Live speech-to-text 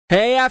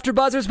Hey,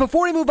 AfterBuzzers,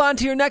 before we move on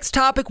to your next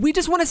topic, we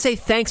just want to say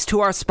thanks to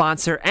our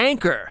sponsor,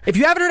 Anchor. If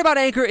you haven't heard about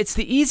Anchor, it's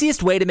the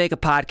easiest way to make a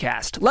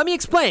podcast. Let me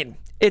explain.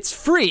 It's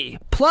free.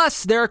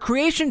 Plus, there are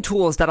creation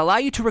tools that allow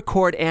you to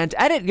record and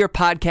edit your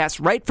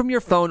podcast right from your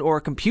phone or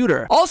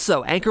computer.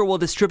 Also, Anchor will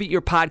distribute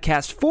your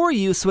podcast for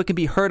you so it can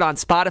be heard on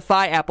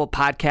Spotify, Apple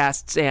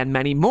Podcasts, and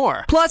many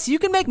more. Plus, you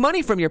can make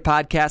money from your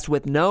podcast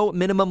with no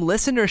minimum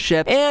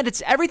listenership, and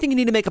it's everything you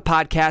need to make a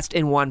podcast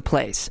in one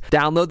place.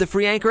 Download the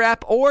free Anchor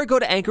app or go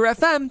to Anchor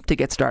FM to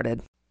get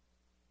started.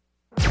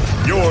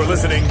 You're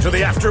listening to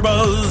the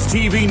AfterBuzz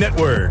TV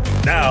Network,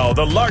 now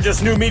the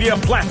largest new media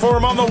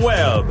platform on the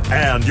web,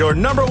 and your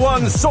number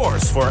one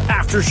source for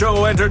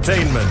after-show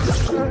entertainment.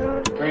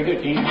 Very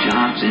good, Dean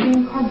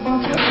Johnson.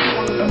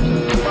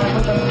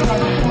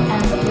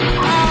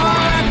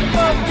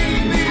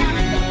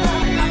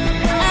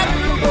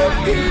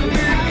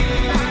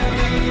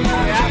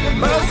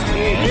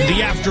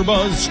 The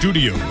AfterBuzz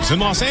Studios in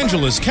Los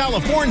Angeles,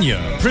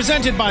 California.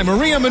 Presented by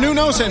Maria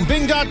Menounos and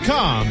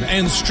Bing.com.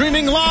 And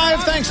streaming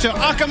live thanks to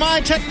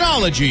Akamai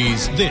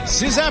Technologies.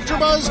 This is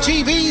AfterBuzz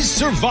TV's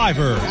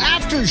Survivor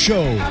After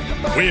Show.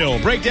 We'll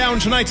break down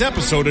tonight's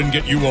episode and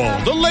get you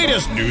all the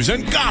latest news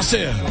and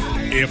gossip.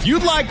 If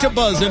you'd like to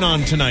buzz in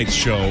on tonight's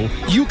show,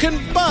 you can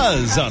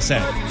buzz us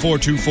at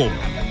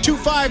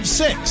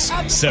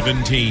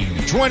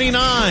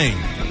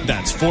 424-256-1729.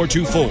 That's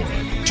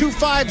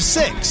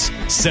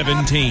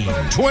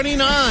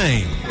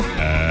 424-256-1729.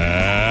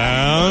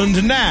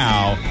 And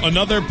now,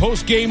 another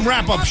post-game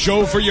wrap-up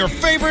show for your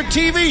favorite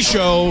TV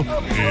show.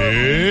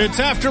 It's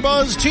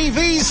AfterBuzz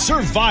TV's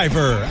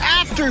Survivor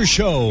After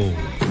Show.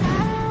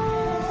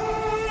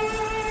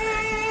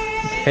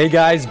 Hey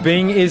guys,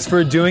 Bing is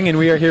for doing, and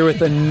we are here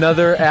with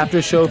another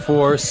after show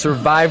for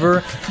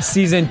Survivor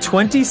Season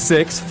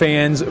 26,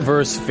 Fans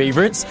vs.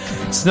 Favorites.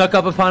 Snuck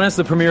up upon us,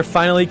 the premiere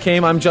finally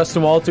came. I'm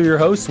Justin Walter, your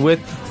host, with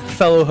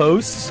fellow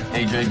hosts.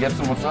 AJ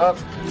Gibson, what's up?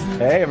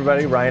 Hey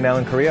everybody, Ryan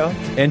Allen Carrillo.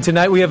 And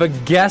tonight we have a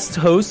guest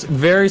host,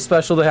 very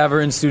special to have her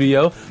in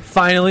studio.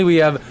 Finally, we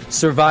have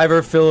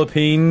Survivor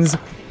Philippines,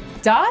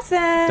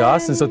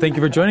 Dawson. So thank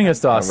you for joining us,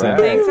 Dawson. Right.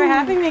 Thanks for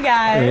having me,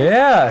 guys.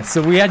 Yeah,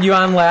 so we had you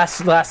on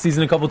last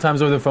season a couple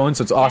times over the phone,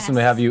 so it's awesome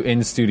to have you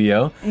in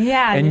studio.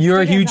 Yeah. And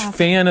you're a huge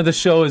fan of the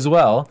show as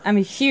well. I'm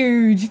a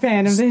huge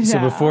fan of the show. So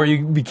before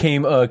you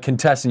became a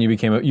contestant,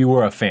 you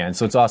were a fan.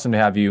 So it's awesome to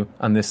have you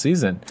on this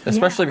season.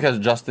 Especially because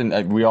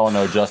Justin, we all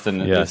know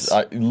Justin is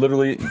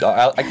literally,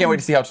 I can't wait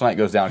to see how tonight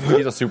goes down.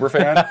 He's a super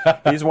fan.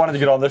 He's wanted to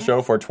get on this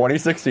show for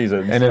 26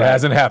 seasons. And it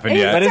hasn't happened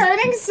yet. It's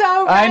turning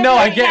so red. I know,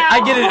 right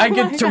I get it. I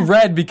get to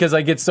red because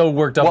I get so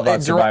worked up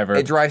about Survivor.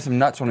 It drives him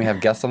nuts when we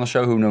have guests on the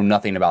show who know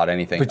nothing about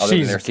anything but other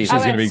than their season.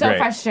 She's going to be so great.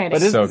 Frustrating.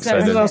 But so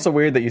excited. It's also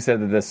weird that you said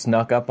that this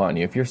snuck up on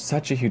you. If you're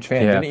such a huge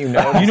fan, didn't you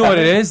know? You know what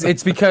it is?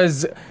 It's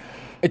because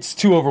it's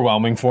too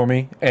overwhelming for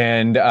me,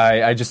 and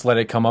I just let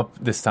it come up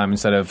this time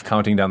instead of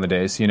counting down the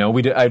days. You know,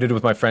 I did it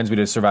with my friends. We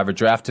did a Survivor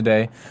draft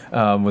today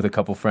with a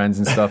couple friends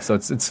and stuff, so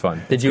it's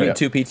fun. Did you eat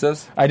 2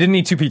 pizzas? I didn't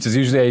eat 2 pizzas.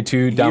 Usually I ate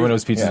 2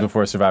 Domino's pizzas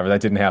before Survivor. That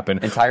didn't happen.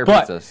 Entire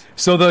pizzas.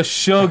 So the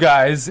show,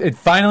 guys, it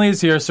finally is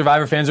here.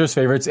 Survivor Fans vs.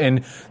 Favorites,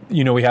 and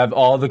you know we have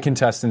all the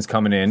contestants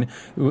coming in.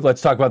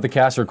 Let's talk about the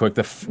cast real quick.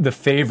 The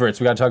favorites.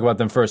 We got to talk about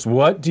them first.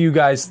 What do you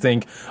guys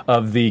think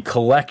of the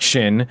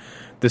collection?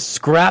 The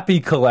scrappy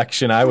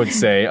collection, I would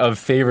say, of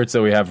favorites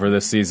that we have for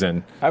this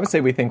season. I would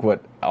say we think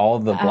what all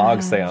the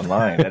blogs say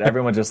online, that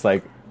everyone's just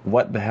like,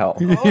 what the hell?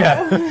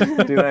 Yeah. Do you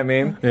know what I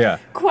mean? Yeah.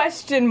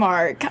 Question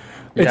mark.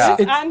 Yeah.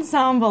 This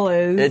ensemble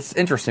is... It's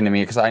interesting to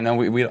me because I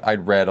know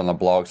I'd read on the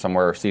blog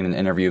somewhere or seen an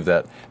interview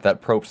that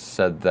Probst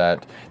said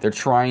that they're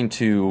trying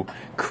to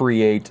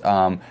create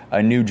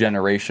a new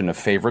generation of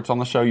favorites on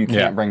the show. You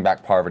can't bring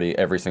back Parvati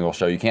every single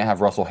show. You can't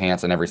have Russell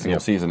Hanson every single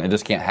season. It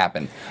just can't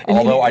happen.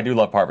 Although I do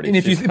love Parvati. And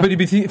if you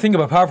think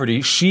about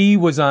Parvati, she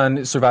was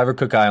on Survivor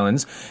Cook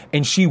Islands,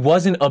 and she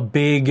wasn't a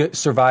big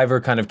Survivor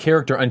kind of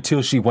character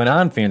until she went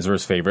on Fans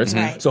vs. Favorites.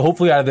 Mm-hmm. So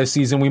hopefully out of this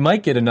season, we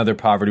might get another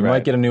Parvati. We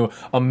might get a new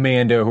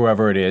Amanda,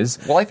 whoever it is.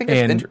 Well, I think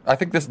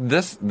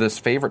this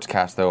favorites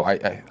cast though.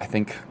 I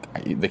think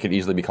they could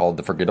easily be called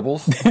the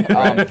Forgettables.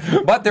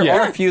 But there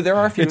are a few.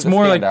 It's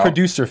more like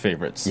producer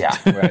favorites. Yeah.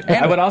 Right.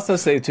 I would also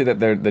say too that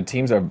the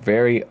teams are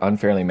very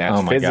unfairly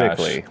matched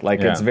physically. Gosh. Like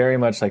it's very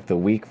much like the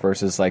weak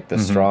versus like the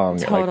strong.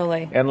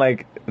 Totally.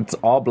 Like it's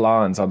all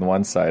blondes on the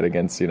one side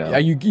against you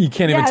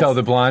can't even tell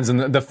the blondes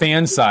and the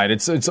fan side.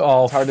 It's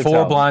all 4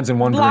 blondes and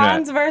 1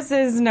 blondes brunette.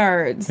 versus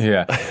nerds.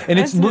 Yeah, and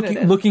it's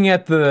looking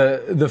at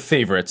the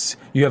favorites.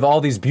 You have all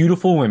these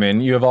beautiful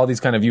women. You have all these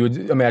kind of, you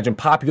would imagine,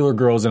 popular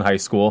girls in high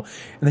school.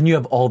 And then you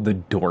have all the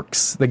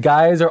dorks. The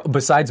guys, are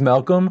besides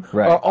Malcolm,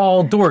 are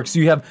all dorks.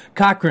 You have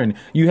Cochran.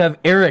 You have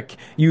Eric.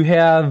 You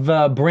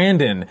have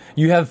Brandon.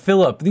 You have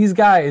Philip. These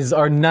guys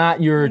are not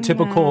your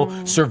typical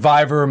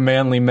Survivor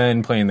manly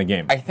men playing the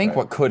game. I think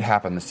what could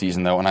happen this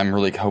season, though, and I'm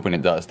really hoping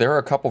it does, there are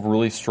a couple of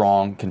really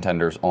strong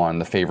contenders on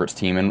the favorites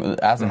team. And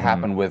as it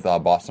happened with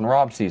Boston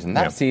Rob's season,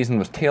 that season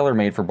was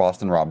tailor-made for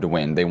Boston Rob to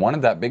win. They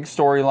wanted that big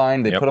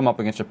storyline. They put him up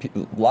against a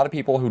lot of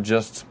people who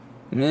just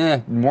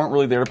weren't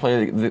really there to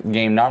play the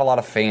game. Not a lot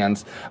of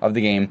fans of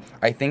the game.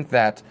 I think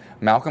that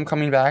Malcolm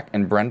coming back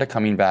and Brenda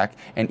coming back,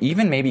 and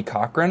even maybe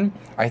Cochran,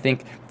 I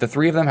think the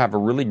three of them have a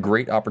really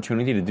great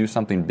opportunity to do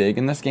something big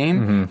in this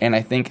game. And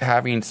I think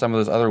having some of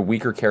those other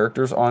weaker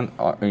characters on,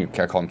 you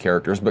can't call them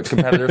characters, but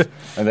competitors,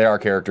 and they are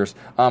characters,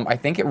 I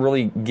think it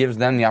really gives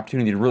them the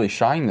opportunity to really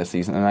shine this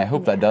season, and I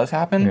hope that does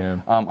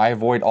happen. I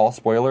avoid all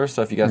spoilers,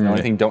 so if you guys know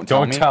anything, don't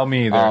tell me. Don't tell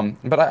me either.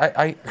 But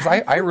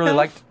I really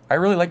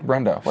liked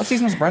Brenda. What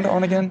season was Brenda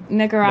on again?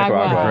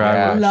 Nicaragua.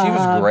 Yeah, she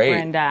was great.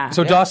 Brenda.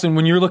 So Dawson,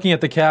 when you're looking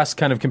at the cast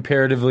kind of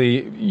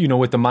comparatively,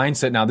 with the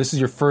mindset now, this is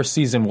your first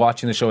season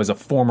watching the show as a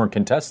former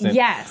contestant.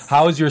 Yes.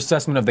 How is your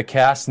assessment of the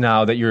cast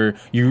now that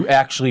you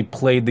actually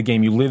played the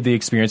game, you lived the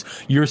experience?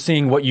 You're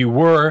seeing what you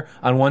were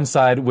on one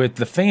side with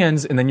the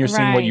fans, and then you're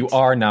seeing what you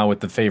are now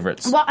with the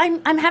favorites. Well,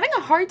 I'm having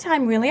a hard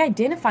time really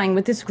identifying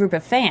with this group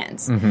of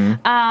fans.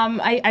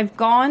 I've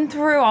gone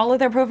through all of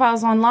their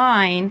profiles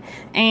online,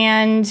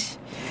 and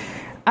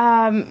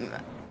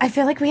I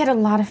feel like we had a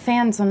lot of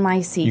fans on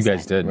my season. You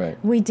guys did. Right.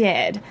 We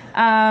did.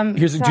 Do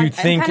you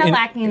think,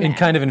 in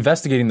kind of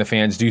investigating the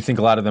fans, do you think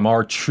a lot of them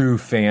are true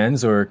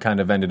fans or kind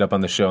of ended up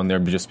on the show and they're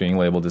just being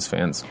labeled as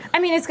fans? I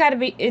mean,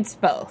 it's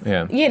both.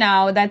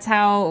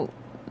 Yeah.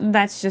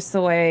 That's just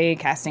the way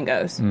casting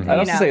goes. I'd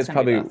also say it's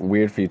probably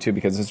weird for you too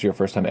because this is your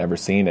first time ever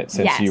seeing it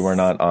since you were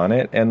not on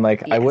it. And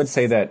I would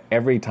say that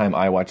every time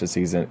I watch a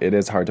season, it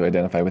is hard to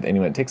identify with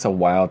anyone. It takes a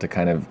while to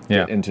kind of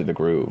get into the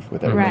groove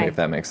with everybody, if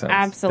that makes sense.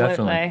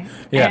 Absolutely.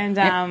 Definitely.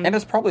 Yeah. And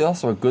it's probably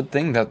also a good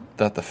thing that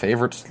the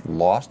favorites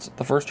lost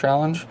the first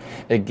challenge.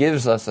 It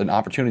gives us an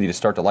opportunity to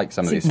start to like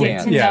some of these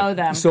fans. To know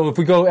them. So if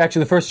we go,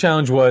 actually, the first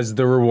challenge was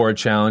the reward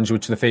challenge,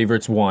 which the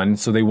favorites won.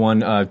 So they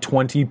won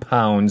 20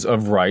 pounds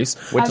of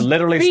rice. Which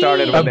literally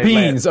started when they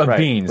beans.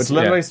 Which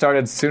literally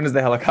started as soon as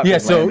the helicopter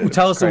landed. So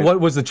tell us,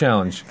 what was the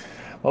challenge?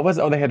 What was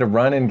it? Oh, they had to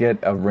run and get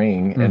a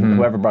ring, and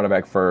whoever brought it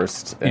back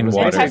first. In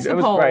water.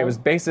 It was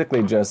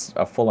basically just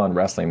a full-on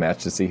wrestling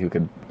match to see who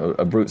could,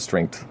 a brute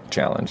strength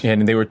challenge. Yeah,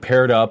 and they were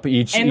paired up,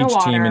 each team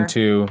in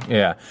two.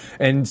 Yeah.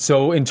 And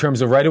so in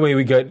terms of right away,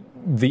 we got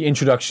the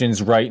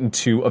introductions right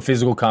into a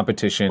physical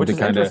competition. Which is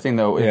interesting,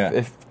 though,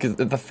 because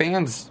the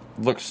fans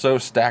look so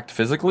stacked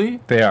physically.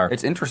 They are.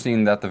 It's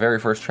interesting that the very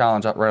first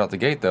challenge right out the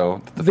gate,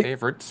 though, the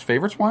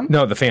favorites won?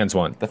 No, the fans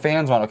won. The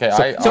fans won. Okay.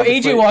 So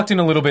AJ walked in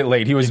a little bit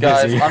late. He was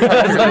busy.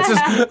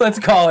 Let's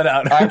call it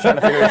out. I'm trying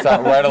to figure this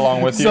out right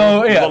along with you.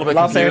 So, yeah. A little bit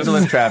Los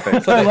Angeles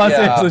traffic. Los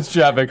Angeles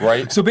traffic.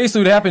 Right. So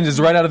basically what happens is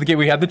right out of the gate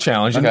we had the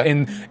challenge.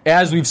 And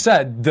as we've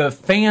said, the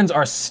fans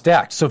are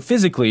stacked. So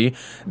physically,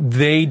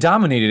 they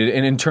dominated it.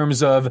 And in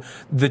terms of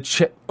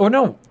the...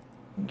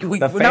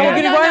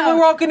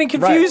 we're all getting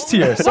confused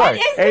here. Sorry.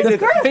 The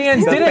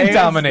fans didn't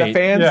dominate. The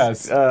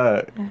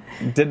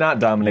fans did not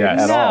dominate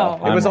at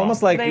all. It was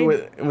almost like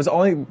it was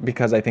only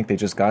because I think they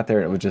just got there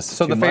and it was just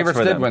so too the favorites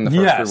much for did them. win the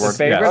first reward. The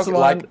favorites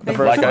won the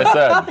first like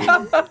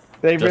I said.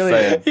 They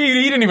really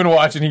he didn't even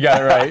watch and he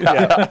got it right.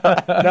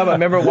 No, but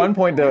remember one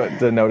point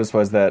to notice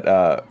was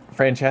that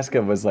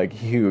Francesca was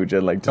huge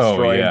and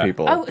destroying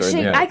people.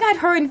 I got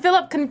her and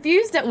Philip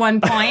confused at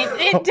one point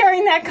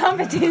during that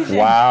competition.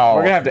 Wow.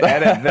 We're going to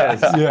have to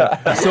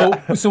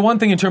edit this. So one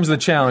thing in terms of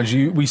the challenge,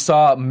 we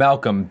saw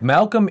Malcolm.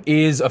 Malcolm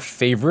is a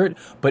favorite,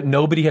 but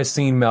nobody has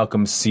seen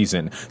Malcolm's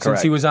season.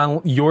 Since he was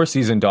on your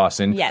season,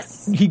 Dawson.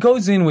 Yes. He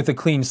goes in with a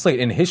clean slate,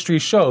 and history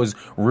shows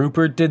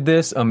Rupert did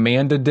this,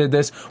 Amanda did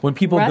this. When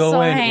people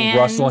go in,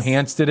 Russell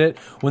Hantz did it.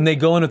 When they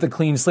go in with a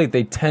clean slate,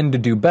 they tend to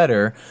do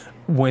better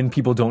when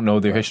people don't know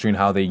their history and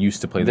how they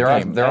used to play the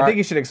game. I think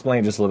you should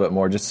explain just a little bit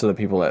more, just so that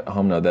people at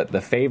home know that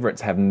the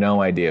favorites have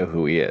no idea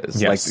who he is.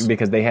 Yes.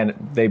 Because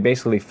they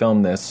basically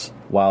filmed this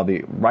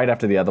right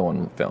after the other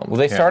one filmed. Well,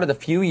 they started a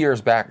few years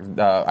back,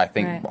 I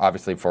think,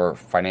 obviously for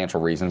financial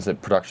reasons,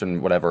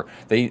 production, whatever.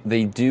 They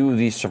do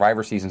these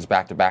Survivor seasons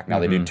back to back now.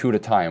 They do 2 at a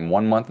time,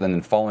 1 month, and then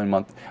the following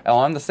month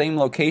on the same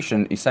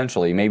location,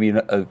 essentially, maybe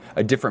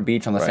a different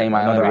beach on the same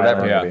island or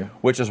whatever.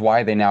 Which is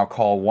why they now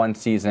call one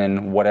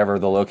season whatever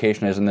the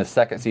location is, and the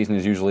second season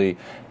is usually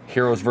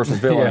heroes versus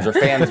villains or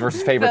fans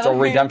versus favorites or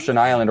Redemption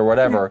Island or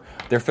whatever.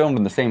 They're filmed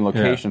in the same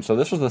location. So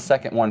this was the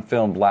second one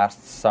filmed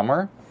last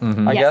summer,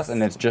 I guess,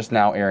 and it's just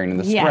now airing in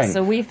the spring. Yeah,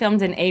 so we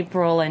filmed in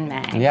April and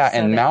May. Yeah,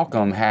 and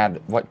Malcolm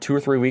had, 2 or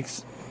 3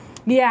 weeks?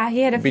 Yeah, he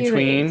had a few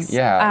weeks.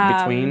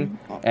 Between,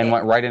 and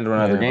went right into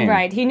another game.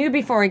 Right, he knew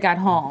before he got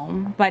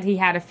home, but he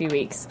had a few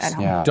weeks at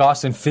home. Yeah.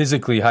 Dawson,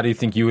 physically, how do you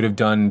think you would have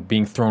done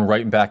being thrown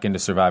right back into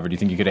Survivor? Do you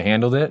think you could have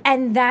handled it?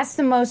 And that's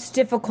the most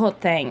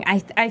difficult thing.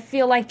 I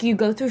feel like you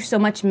go through so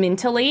much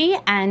mentally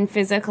and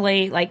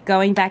physically,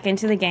 going back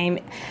into the game.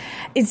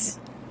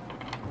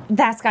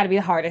 That's got to be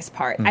the hardest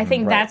part. I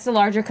think that's the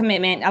larger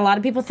commitment. A lot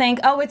of people think,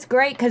 it's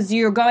great because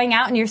you're going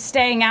out and you're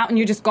staying out and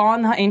you're just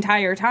gone the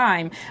entire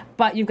time.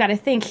 But you've got to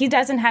think he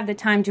doesn't have the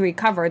time to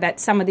recover that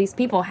some of these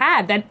people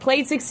had that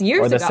played 6 years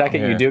ago. Or the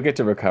second you do get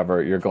to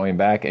recover, you're going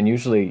back, and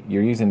usually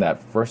you're using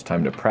that first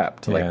time to prep,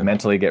 to like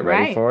mentally get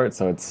ready for it.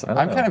 So it's,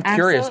 I'm kind of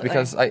curious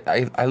because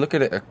I look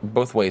at it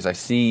both ways. I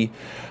see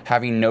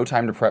having no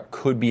time to prep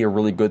could be a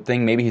really good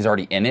thing. Maybe he's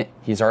already in it.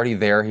 He's already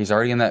there. He's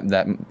already in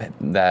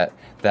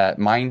that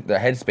mind, the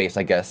headspace,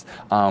 I guess,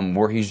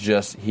 where he's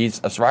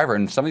a survivor.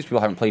 And some of these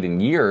people haven't played in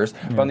years.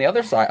 But on the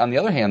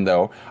other hand,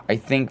 though, I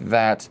think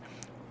that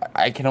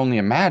I can only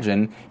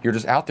imagine you're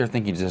just out there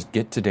thinking, just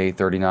get to day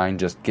 39,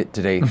 just get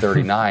to day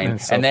 39,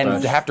 and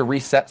then to have to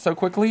reset so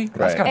quickly.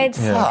 That's kind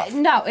of tough.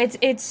 No,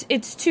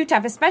 it's too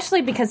tough,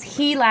 especially because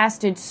he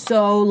lasted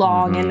so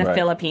long in the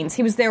Philippines.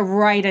 He was there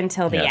right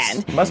until the end.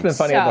 It must have been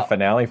funny at the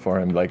finale for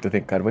him, like to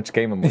think, God, which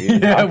game am we?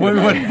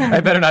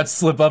 I better not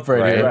slip up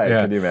right here. Right.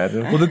 Yeah. Can you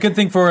imagine? Well, the good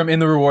thing for him in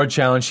the reward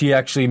challenge, he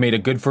actually made a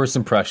good first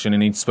impression,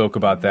 and he spoke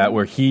about that,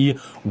 where he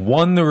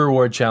won the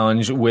reward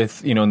challenge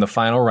with, in the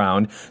final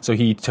round. So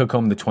he took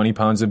home the 20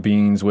 pounds of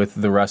beans with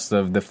the rest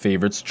of the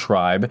favorites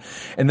tribe.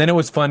 And then it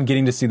was fun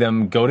getting to see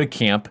them go to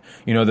camp.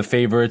 The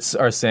favorites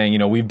are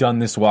saying, we've done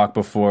this walk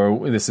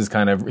before. This is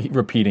kind of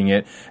repeating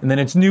it. And then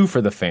it's new for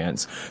the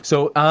fans.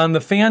 So on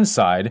the fan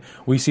side,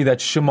 we see that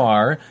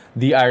Shamar,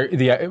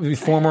 the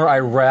former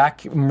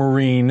Iraq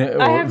Marine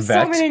vet. I have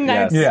so many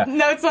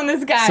notes on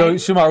this guy. So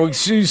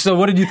Shamar, so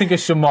what did you think of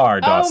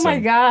Shamar, Dawson? Oh my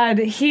God.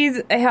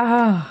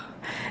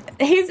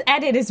 His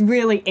edit is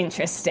really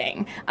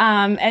interesting.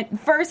 At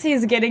first,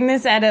 he's getting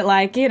this edit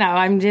like,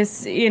 I'm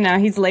just,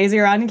 he's lazy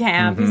around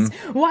camp.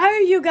 Why are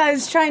you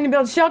guys trying to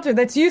build shelter?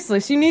 That's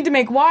useless. You need to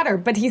make water.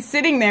 But he's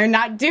sitting there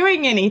not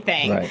doing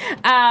anything. Right.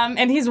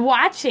 And he's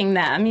watching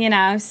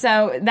them,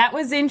 So that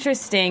was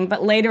interesting.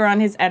 But later on,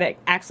 his edit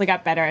actually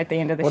got better at the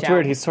end of the show. What's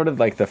weird, he's sort of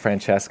like the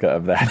Francesca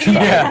of that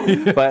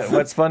tribe. But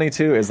what's funny,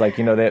 too, is like,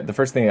 the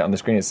first thing on the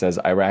screen, it says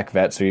Iraq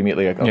vet. So you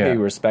immediately like, okay, you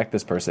respect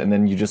this person. And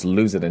then you just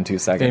lose it in 2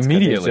 seconds.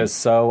 Immediately.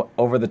 So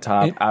over the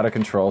top, out of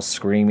control,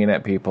 screaming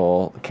at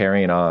people,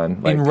 carrying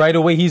on. And right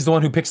away, he's the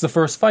one who picks the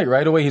first fight.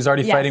 Right away, he's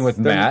already fighting with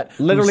Matt.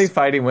 Literally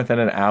fighting within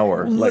an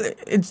hour. And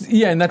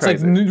that's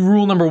crazy. Like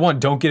rule number 1,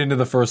 don't get into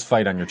the first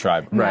fight on your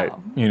tribe. Right.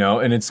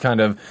 And it's kind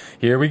of,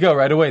 here we go,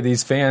 right away.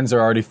 These fans are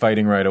already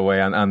fighting right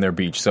away on their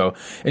beach. So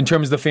in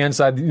terms of the fan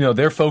side,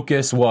 their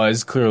focus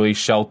was clearly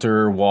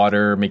shelter,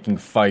 water, making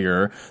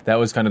fire. That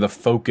was kind of the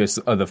focus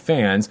of the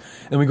fans.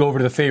 Then we go over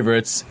to the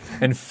favorites,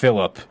 and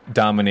Philip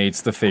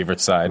dominates the favorite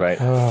side. Right.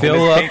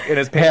 Philip in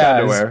his pink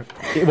underwear.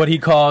 What he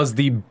calls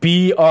the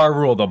BR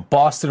rule, the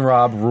Boston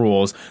Rob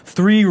rules.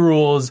 3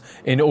 rules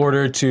in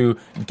order to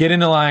get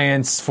an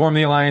alliance, form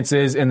the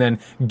alliances, and then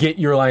get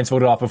your alliance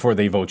voted off before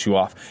they vote you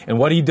off. And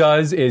what he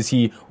does is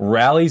he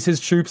rallies his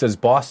troops as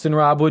Boston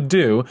Rob would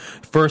do.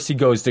 First, he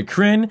goes to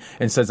Kryn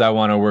and says, I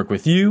want to work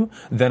with you.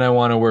 Then I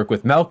want to work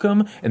with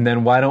Malcolm. And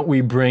then why don't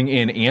we bring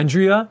in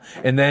Andrea?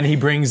 And then he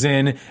brings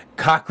in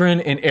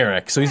Cochran and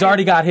Eric. So he's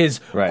already got his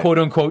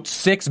quote-unquote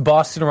 6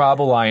 Boston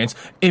Rob alliance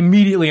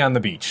immediately on the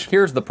beach.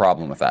 Here's the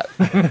problem with that.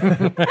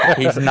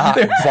 He's not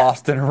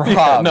Boston Rob.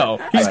 Yeah, no,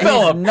 he's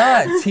Philip. He's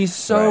nuts. He's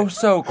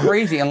so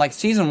crazy. And like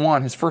season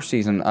 1, his first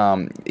season,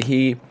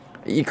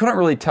 you couldn't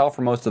really tell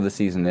for most of the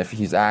season if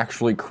he's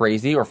actually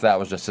crazy or if that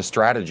was just a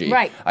strategy.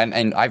 Right.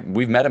 And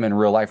we've met him in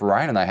real life,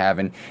 Ryan and I have,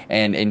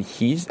 and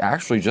he's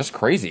actually just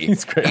crazy.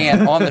 He's crazy.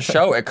 And on the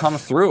show, it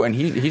comes through, and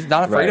he's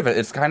not afraid of it.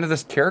 It's kind of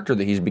this character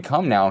that he's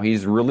become now.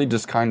 He's really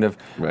just kind of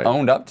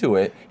owned up to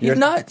it. He's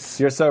nuts.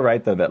 You're so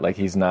right, though, that like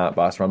he's not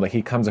Boston Rob. Like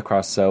he comes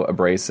across so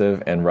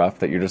abrasive and rough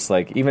that you're just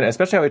like, even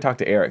especially how we talk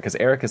to Eric, because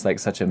Eric is like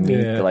such a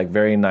meek, like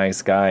very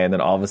nice guy, and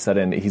then all of a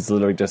sudden he's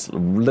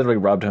literally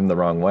rubbed him the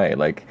wrong way.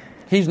 Like.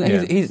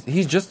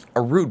 He's just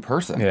a rude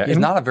person. Yeah. He's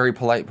not a very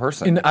polite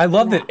person. And I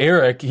love that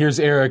here's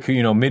Eric,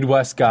 who,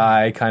 Midwest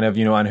guy, kind of,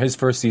 on his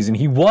first season,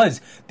 he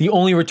was the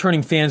only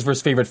returning fans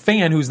versus favorite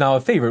fan who's now a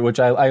favorite, which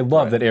I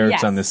love that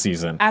Eric's on this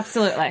season.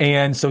 Absolutely.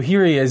 And so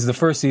here he is, the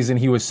first season,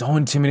 he was so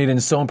intimidated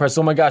and so impressed.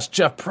 Oh my gosh,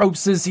 Jeff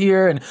Probst is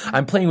here, and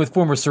I'm playing with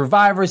former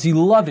survivors. He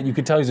loved it. You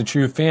could tell he's a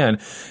true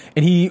fan.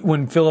 And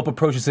when Philip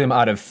approaches him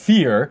out of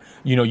fear,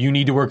 you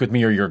need to work with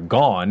me or you're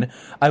gone.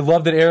 I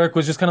love that Eric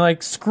was just kind of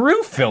like,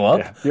 screw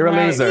Philip. Yeah. You're a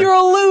loser. You're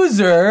a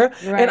loser,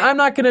 and I'm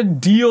not going to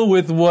deal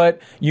with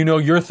what,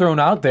 you're thrown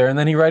out there. And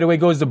then he right away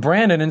goes to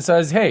Brandon and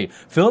says, hey,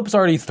 Philip's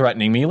already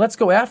threatening me. Let's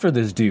go after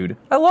this dude.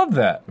 I love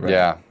that. Right?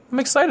 Yeah. I'm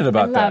excited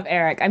about that. I love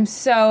Eric. I was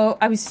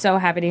so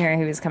happy to hear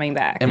he was coming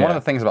back. And one of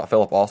the things about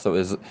Philip also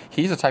is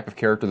he's a type of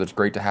character that's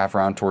great to have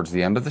around towards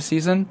the end of the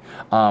season.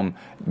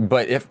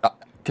 But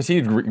because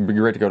he'd be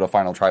great to go to a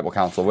final tribal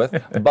council with,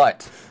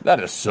 but that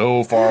is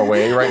so far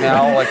away right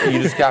now. Like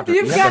you just have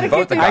to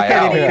vote the guy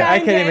out. I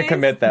can't even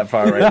commit that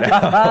far right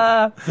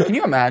now. Can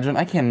you imagine?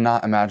 I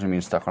cannot imagine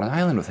being stuck on an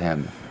island with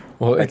him.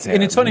 Well,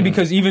 and it's funny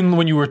because even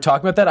when you were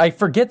talking about that, I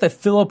forget that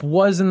Philip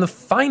was in the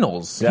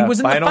finals. Yeah, he was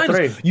in final the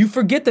finals. 3. You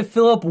forget that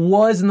Philip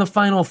was in the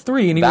final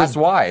 3, and that's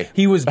why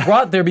he was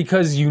brought there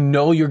because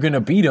you're going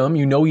to beat him.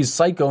 You know he's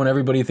psycho, and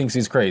everybody thinks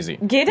he's crazy.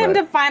 Get him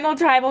to final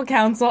tribal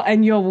council,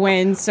 and you'll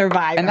win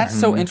Survivor. And that's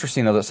so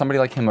interesting, though, that somebody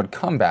like him would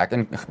come back,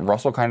 and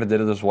Russell kind of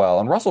did it as well.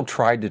 And Russell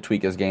tried to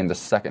tweak his game the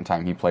second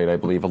time he played, I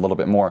believe, a little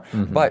bit more.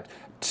 But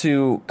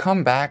to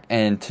come back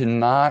and to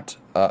not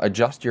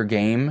adjust your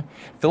game,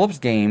 Philip's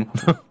game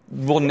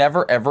will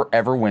never, ever,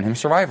 ever win him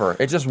Survivor.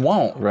 It just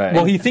won't. Right.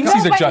 Well, he thinks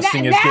he's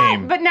adjusting his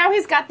game. But now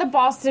he's got the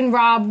Boston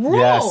Rob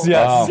rules.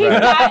 Yes. He's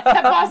got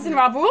the Boston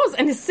Rob rules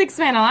and his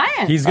 6-man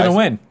alliance. He's going to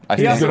win.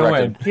 He's going to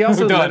win. He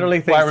also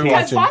literally thinks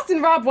because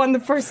Boston Rob won the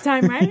first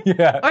time, right?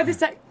 Yeah. Or the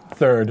second.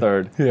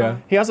 Third. Yeah.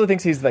 He also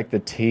thinks he's like the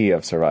T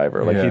of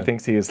Survivor. Like he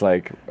thinks he's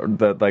like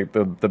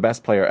the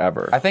best player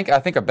ever. I think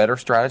a better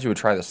strategy would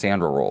try the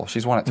Sandra role.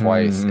 She's won it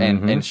twice,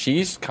 and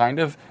she's kind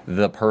of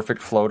the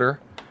perfect floater.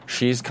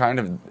 She's kind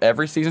of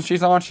every season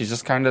she's on, she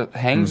just kind of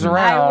hangs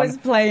around. I was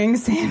playing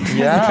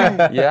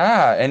Sandra.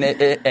 Yeah, and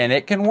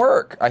it can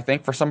work. I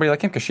think for somebody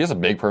like him because she has a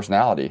big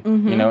personality,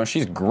 you know, and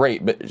she's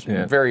great, but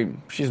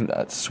she's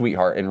a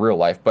sweetheart in real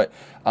life, but.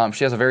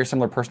 She has a very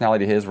similar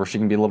personality to his where she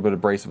can be a little bit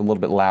abrasive, a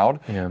little bit loud.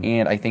 Yeah.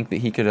 And I think that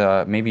he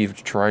could maybe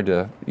try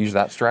to use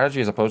that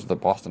strategy as opposed to the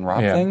Boston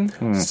Rob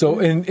thing. So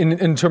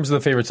in terms of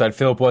the favorite side,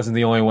 Philip wasn't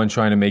the only one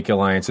trying to make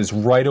alliances.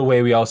 Right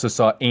away, we also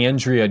saw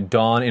Andrea,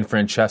 Dawn, and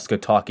Francesca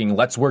talking,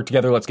 let's work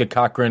together, let's get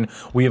Cochran.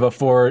 We have a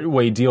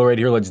 4-way deal right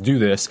here, let's do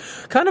this.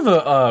 Kind of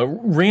a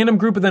random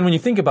group, but then when you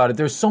think about it,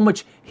 there's so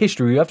much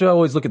history. You have to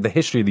always look at the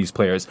history of these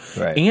players.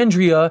 Right.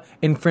 Andrea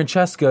and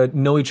Francesca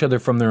know each other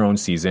from their own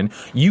season.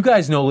 You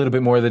guys know a little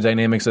bit more of the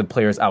dynamics of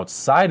players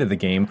outside of the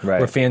game,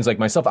 where fans like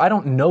myself, I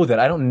don't know that.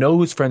 I don't know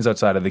who's friends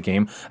outside of the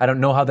game. I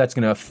don't know how that's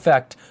going to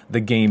affect the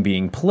game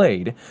being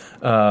played.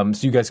 So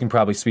you guys can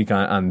probably speak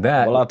on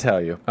that. Well, I'll tell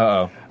you.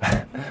 All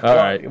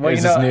right. Well,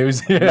 is this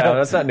news? No,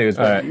 that's not news.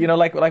 But,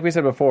 like we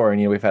said before,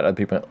 and we've had other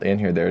people in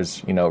here,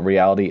 there's,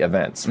 reality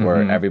events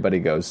where everybody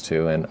goes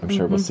to, and I'm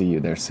sure we'll see you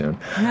there soon.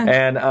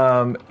 And,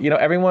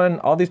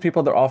 everyone, all these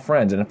people, they're all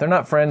friends. And if they're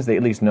not friends, they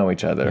at least know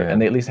each other.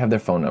 And they at least have their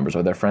phone numbers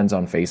or they're friends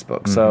on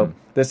Facebook. So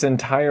this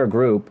entire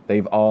group,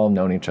 they've all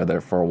known each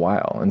other for a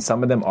while. And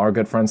some of them are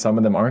good friends, some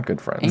of them aren't good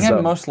friends.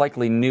 And most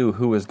likely knew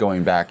who was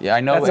going back. Yeah,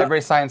 I know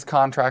everybody signs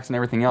contracts and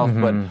everything else,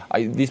 but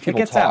these people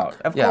it gets talk.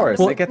 Out. Of course,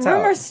 it gets out.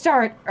 Rumors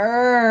start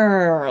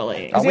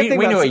early. We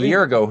knew a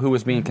year ago who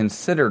was being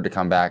considered to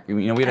come back.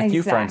 We had a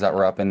few friends that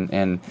were up,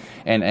 and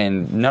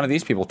none of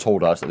these people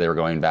told us that they were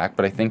going back.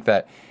 But I think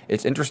that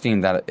it's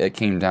interesting that it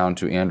came down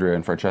to Andrea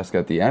and Francesca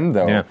at the end,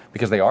 though,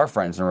 because they are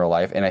friends in real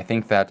life. And I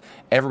think that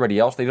everybody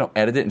else, they don't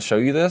edit it and show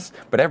you this,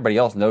 but everybody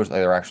else knows that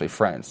they're actually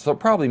friends. So it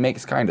probably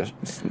makes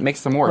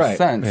some more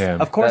sense. Yeah.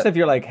 Of course, if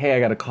you're like, hey,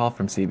 I got a call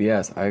from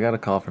CBS.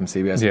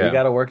 We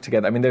got to work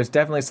together. I mean, there's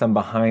definitely some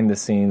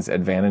behind-the-scenes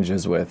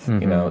advantages with,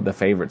 the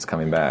favorites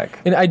coming back.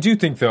 And I do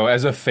think, though,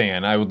 as a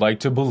fan, I would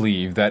like to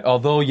believe that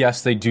although,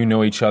 yes, they do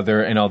know each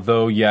other, and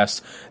although,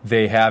 yes,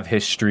 they have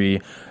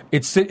history,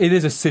 it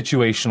is a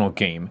situational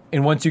game.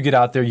 And once you get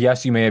out there,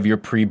 yes, you may have your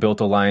pre-built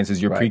alliances,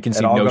 your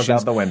preconceived notions. It all goes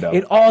out the window.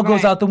 It all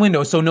goes out the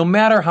window. So no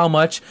matter how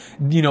much,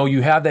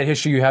 you have that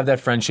history, you have that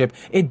friendship,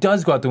 it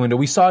does go out the window.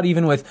 We saw it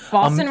even with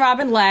Boston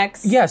Rob and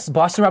Lex. Yes,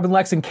 Boston Rob and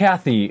Lex and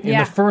Kathy in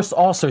the first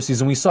All-Star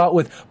season. We saw it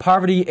with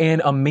Parvati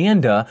and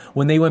Amanda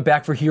when they went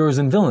back for Heroes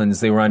and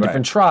Villains. They were on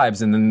different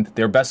tribes, and then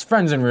they're best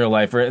friends in real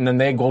life, and then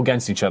they go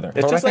against each other.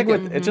 It's just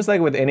like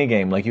with any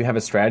game. Like you have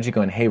a strategy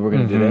going, hey, we're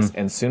going to do this,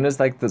 and as soon as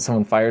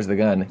someone fires the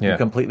gun, you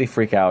completely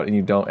freak out and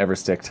you don't ever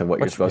stick to what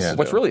you're supposed to do.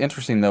 What's really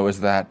interesting, though, is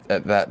that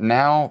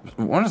now,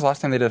 when was the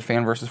last time they did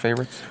fan versus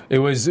favorites? It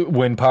was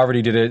when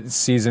Parvati did it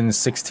season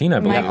 16, I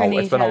believe.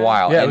 It's been a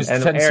while. Yeah, it was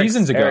 10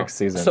 seasons ago.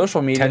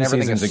 Social media and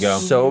everything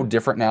is so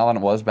different now than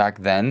it was back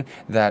then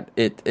that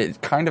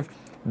it kind of,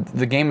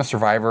 the game of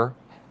Survivor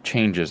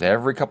changes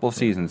every couple of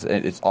seasons.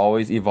 It's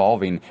always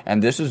evolving,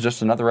 and this is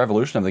just another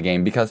evolution of the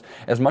game, because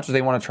as much as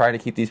they want to try to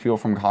keep these people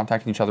from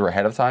contacting each other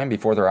ahead of time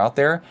before they're out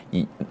there,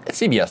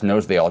 CBS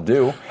knows they all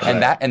do,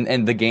 and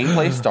and the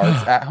gameplay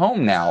starts at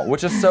home now,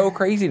 which is so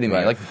crazy to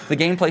me. Like the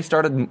gameplay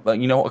started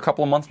a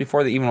couple of months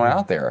before they even went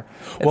out there.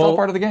 It's all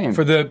part of the game.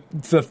 For the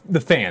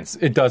fans,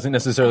 it doesn't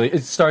necessarily.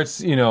 It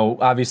starts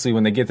obviously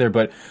when they get there,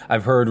 but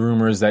I've heard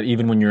rumors that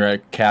even when you're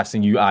at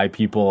casting, you eye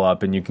people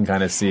up and you can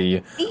kind of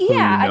see who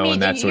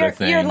and that sort of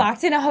thing. You're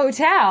locked in a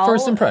hotel.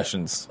 First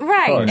impressions.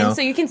 Right. And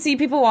so you can see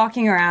people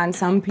walking around.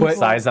 Some people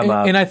size them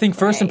up. And I think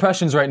first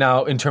impressions right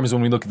now, in terms of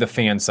when we look at the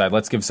fan side,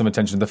 let's give some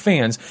attention to the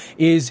fans,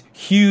 is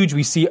huge.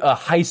 We see a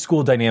high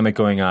school dynamic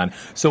going on.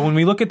 So when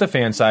we look at the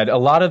fan side, a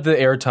lot of the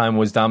airtime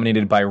was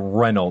dominated by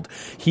Reynolds.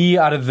 He,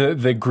 out of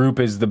the group,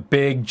 is the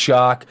big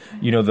jock,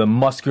 the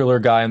muscular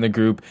guy in the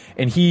group,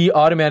 and he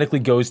automatically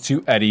goes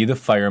to Eddie, the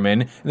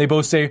fireman. And they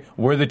both say,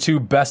 we're the two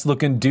best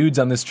looking dudes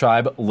on this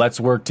tribe. Let's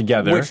work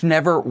together. Which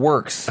never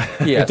works.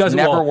 It doesn't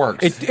never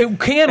works. It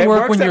can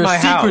work when you're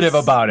secretive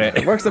about it.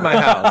 It works at my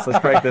house. Let's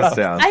break this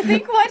down. I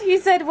think what he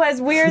said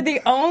was, we're the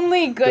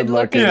only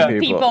good-looking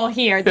people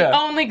here. The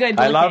only good-looking.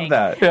 I love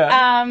that.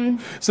 Yeah.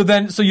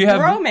 So you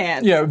have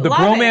bromance. Yeah, the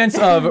bromance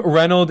of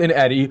Reynolds and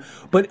Eddie.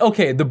 But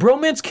okay, the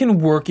bromance can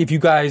work if you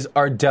guys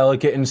are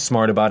delicate and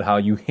smart about how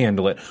you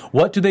handle it.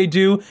 What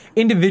do?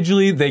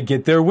 Individually, they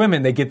get their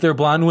women. They get their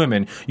blonde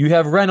women. You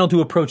have Reynolds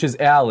who approaches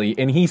Allie,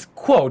 and he's,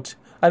 quote,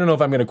 I don't know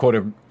if I'm going to quote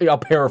him. I'll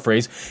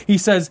paraphrase. He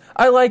says,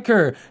 I like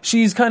her.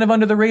 She's kind of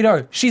under the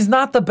radar. She's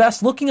not the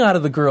best looking out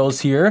of the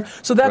girls here.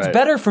 So that's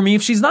better for me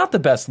if she's not the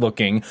best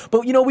looking.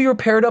 But, we were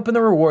paired up in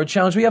the reward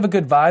challenge. We have a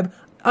good vibe.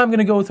 I'm going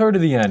to go with her to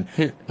the end.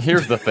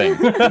 Here's the thing.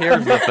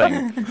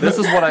 This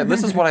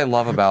is what I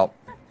love about,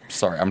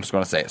 sorry, I'm just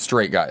going to say it,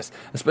 straight guys.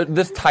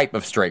 This type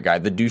of straight guy,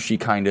 the douchey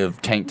kind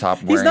of tank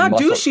top wearing. He's not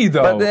douchey,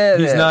 though.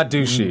 He's not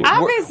douchey.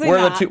 Obviously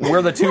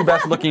we're the two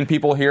best looking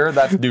people here.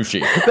 That's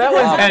douchey. That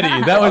was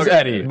Eddie. That was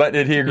Eddie. But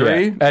did he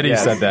agree? Yeah. Eddie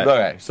said that.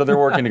 Okay, so they're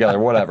working together,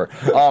 whatever.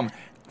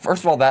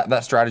 First of all,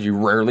 that strategy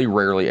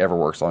rarely ever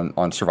works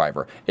on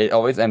Survivor. It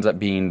always ends up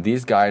being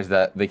these guys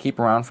that they keep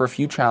around for a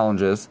few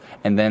challenges,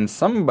 and then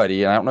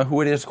somebody, and I don't know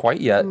who it is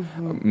quite yet,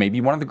 maybe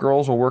one of the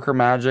girls will work her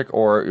magic,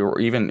 or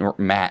even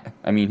Matt.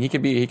 I mean, he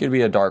could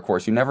be a dark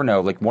horse. You never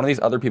know. Like, one of these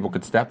other people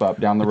could step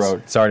up down the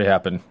road. It's already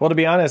happened. Well, to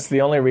be honest,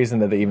 the only reason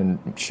that they even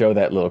show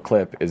that little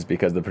clip is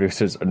because the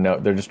producers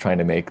they're just trying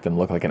to make them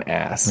look like an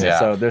ass. Yeah.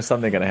 So there's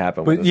something going to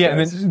happen with this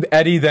and then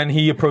Eddie, then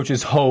he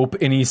approaches Hope,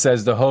 and he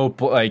says to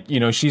Hope, like,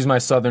 she's my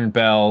Southern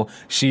belle.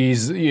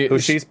 She's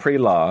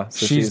pre-law.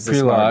 So she's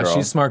pre-law.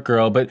 She's a smart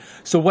girl. But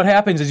so what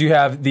happens is you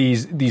have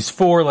these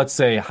four, let's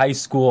say, high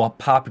school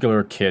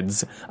popular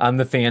kids on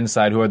the fan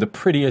side who are the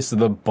prettiest of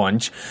the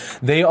bunch.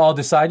 They all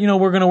decide,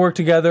 we're going to work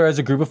together as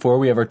a group of four.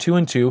 We have our 2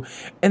 and 2,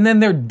 and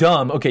then they're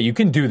dumb. Okay, you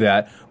can do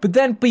that, but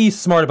then be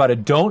smart about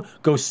it. Don't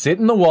go sit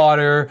in the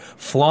water,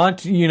 flaunt,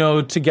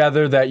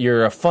 together that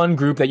you're a fun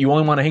group, that you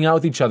only want to hang out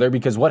with each other,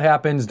 because what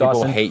happens,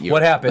 Dawson? People hate you.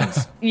 What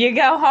happens? You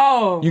go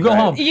home. You go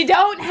home. You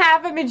don't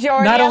have a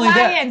majority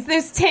alliance.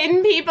 There's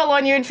 10 people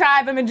on your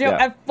tribe.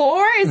 A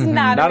 4 is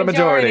not a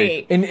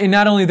majority. And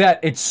not only that,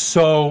 it's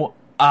so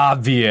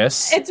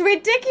obvious. It's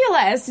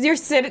ridiculous.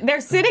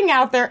 They're sitting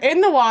out there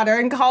in the water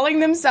and calling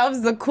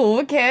themselves the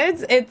cool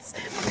kids.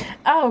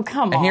 Come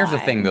on. And here's the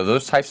thing, though.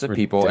 Those types of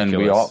people, and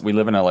we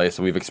live in LA,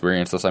 so we've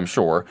experienced this, I'm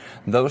sure.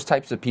 Those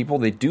types of people,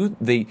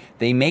 they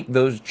make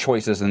those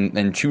choices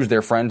and choose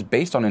their friends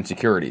based on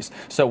insecurities.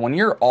 So when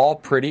you're all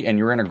pretty and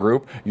you're in a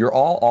group, you're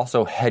all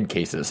also head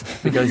cases,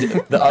 because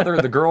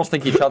the girls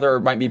think each other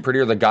might be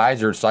prettier. The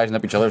guys are sizing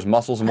up each other's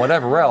muscles and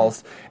whatever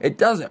else. It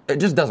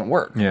just doesn't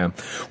work. Yeah.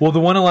 Well, the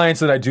one alliance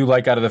that I do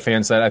like out of the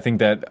fan side, I think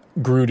that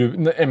grew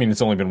to,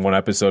 it's only been one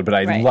episode, but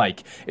I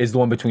like, is the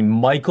one between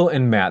Michael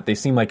and Matt. They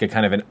seem like a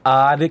kind of an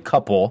odd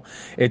couple.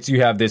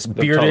 You have this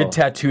bearded,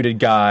 tattooed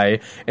guy,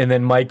 and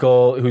then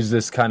Michael, who's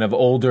this kind of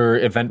older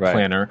event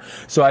planner.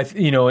 So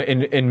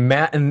and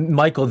Matt and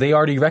Michael, they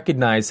already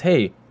recognize,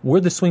 hey, we're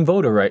the swing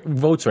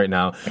votes right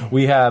now.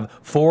 We have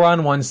 4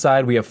 on one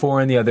side, we have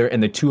 4 on the other,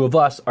 and the 2 of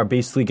us are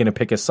basically going to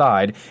pick a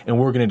side, and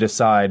we're going to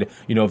decide,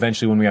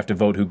 eventually when we have to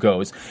vote who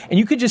goes. And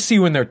you could just see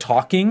when they're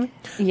talking,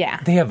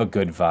 they have a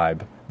good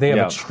vibe. They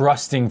have a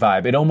trusting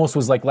vibe. It almost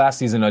was like last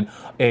season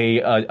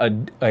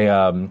a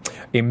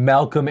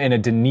Malcolm and a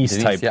Denise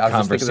type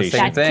conversation.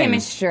 That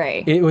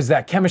chemistry. It was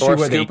that chemistry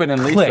where they click.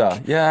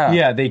 Lisa.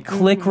 Yeah, they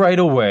click right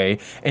away,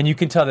 and you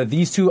can tell that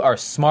these two are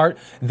smart.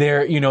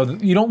 They're you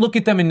don't look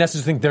at them and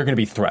necessarily think they're going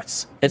to be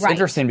threats. It's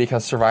interesting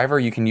because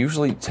Survivor, you can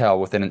usually tell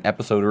within an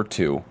episode or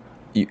two,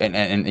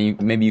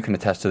 maybe you can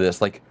attest to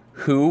this, like,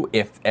 who,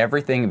 if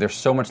everything, there's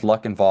so much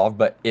luck involved,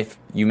 but if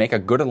you make a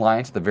good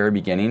alliance at the very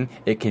beginning,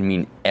 it can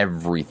mean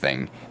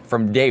everything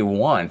from day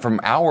one, from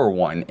hour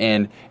one,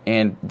 and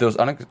those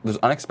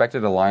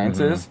unexpected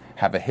alliances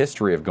have a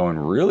history of going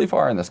really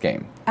far in this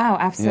game. Oh,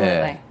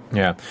 absolutely.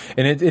 Yeah,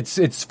 and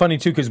it's funny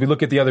too, because we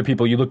look at the other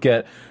people. You look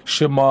at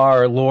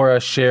Shamar, Laura,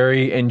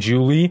 Sherry, and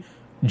Julie.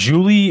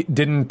 Julie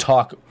didn't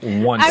talk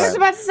once. I was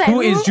about to say,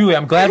 who is Julie?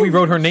 I'm glad we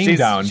wrote her name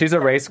down. She's a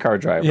race car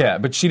driver. Yeah,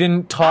 but she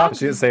didn't talk.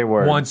 She didn't say a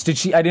word once. Did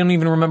she? I didn't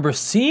even remember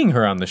seeing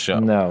her on the show.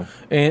 No.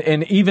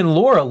 And even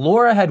Laura.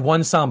 Laura had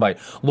one soundbite.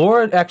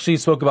 Laura actually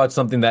spoke about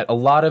something that a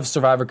lot of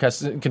Survivor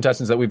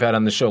contestants that we've had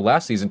on the show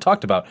last season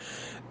talked about: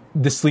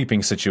 the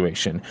sleeping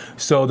situation.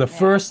 So the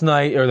first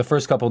night, or the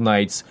first couple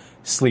nights,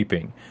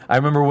 sleeping. I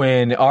remember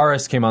when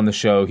Aris came on the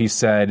show, he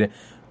said,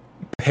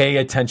 pay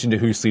attention to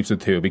who sleeps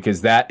with who,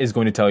 because that is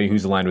going to tell you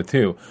who's aligned with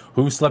who.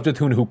 Who slept with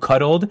who and who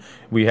cuddled.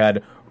 We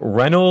had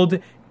Reynolds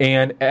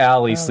and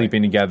Allie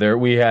sleeping together.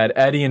 We had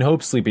Eddie and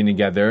Hope sleeping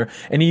together.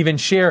 And even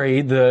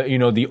Sherry,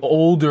 the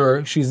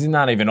older, she's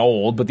not even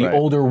old, but the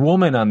older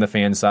woman on the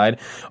fan side,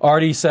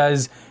 already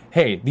says,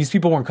 hey, these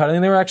people weren't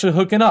cuddling, they were actually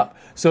hooking up.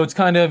 So it's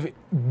kind of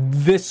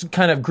this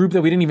kind of group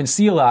that we didn't even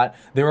see a lot.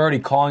 They were already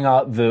calling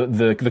out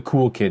the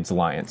cool kids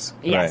alliance.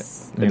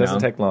 Yes. Right. It doesn't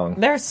take long.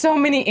 There are so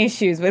many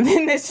issues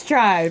within this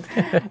tribe.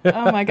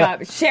 Oh my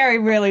God. Sherry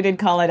really did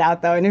call it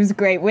out though, and it was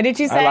great. What did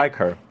you say? I like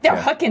her. They're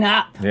hooking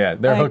up. Yeah,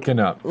 they're hooking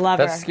up. Love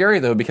her. That's scary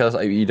though, because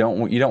you don't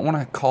want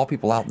to call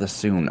people out this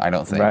soon, I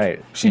don't think.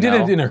 Right. She did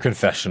it in her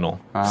confessional.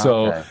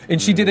 Okay.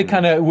 And she did it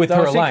kind of with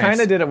her alliance. She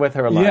kind of did it with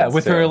her alliance. Yeah,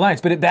 with her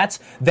alliance. But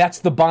that's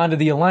the bond of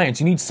the alliance.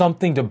 You need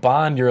something to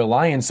bond your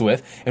alliance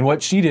with. And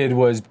what she did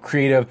was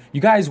creative.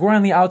 You guys, we're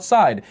on the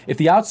outside. If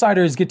the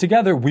outsiders get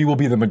together, we will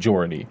be the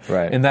majority.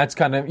 Right. And that's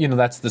kind of,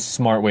 that's the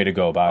smart way to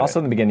go about it. Also,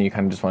 in the beginning, you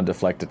kind of just want to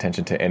deflect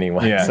attention to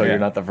anyone. So you're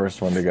not the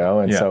first one to go.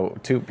 And so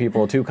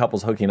two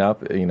couples hooking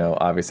up,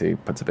 obviously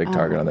puts a big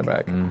target on their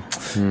back.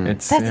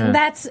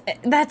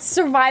 That's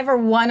Survivor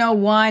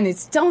 101.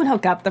 It's don't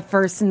hook up the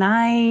first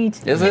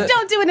night. Is it?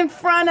 Don't do it in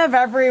front of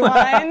everyone.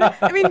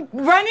 I mean,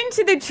 run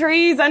into the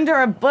trees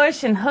under a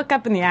bush and hook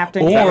up in the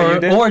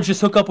afternoon. Or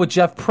just hook up with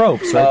Jeff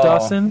Probst, right,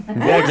 Dawson? We'll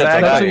get to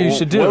that. That's what you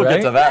should do, We'll right?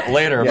 get to that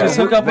later. Just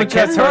hook up with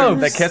Jeff Probst.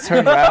 The kids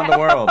heard around the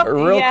world.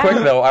 Real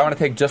quick, though, I want to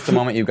take just a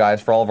moment, you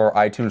guys, for all of our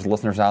iTunes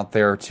listeners out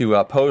there,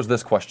 to pose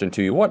this question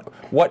to you.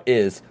 What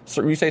is,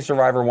 you say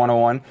Survivor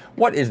 101,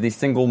 what is the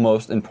single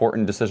most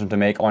important decision to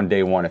make on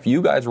day one? If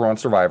you guys were on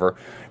Survivor,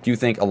 do you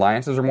think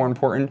alliances are more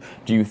important?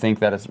 Do you think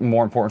that it's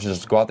more important to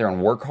just go out there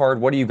and work hard?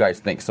 What do you guys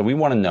think? So we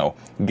want to know.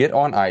 Get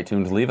on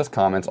iTunes, leave us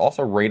comments,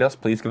 also rate us,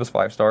 please give us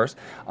 5 stars,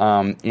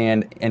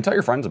 and tell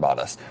your friends about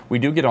us. We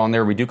do get on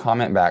there, we do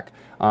comment back.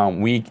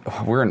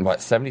 We're in,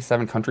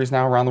 77 countries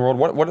now around the world?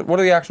 What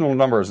are the actual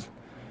numbers?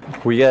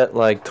 We get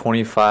like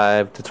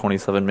 25 to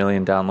 27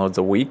 million downloads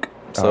a week,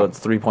 so it's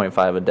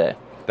 3.5 a day.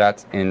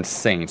 That's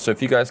insane. So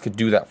if you guys could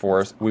do that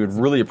for us, we would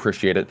really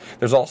appreciate it.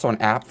 There's also an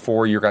app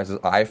for your guys'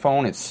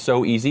 iPhone. It's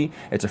so easy.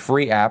 It's a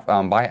free app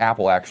by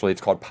Apple, actually.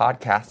 It's called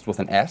Podcasts with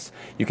an S.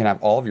 You can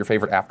have all of your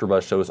favorite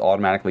AfterBuzz shows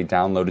automatically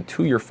downloaded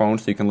to your phone,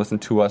 so you can listen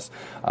to us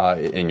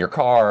in your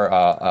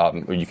car.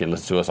 You can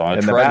listen to us on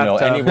a treadmill,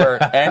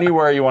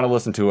 anywhere you want to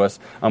listen to us.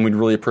 We'd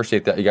really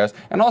appreciate that, you guys.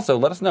 And also,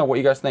 let us know what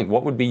you guys think.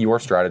 What would be your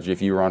strategy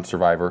if you were on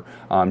Survivor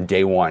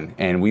day one?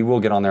 And we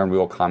will get on there and we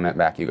will comment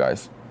back, you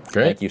guys.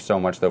 Great. Thank you so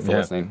much, though, for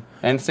listening.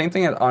 And same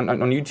thing on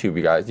YouTube,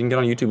 you guys. You can get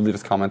on YouTube, leave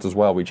us comments as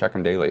well. We check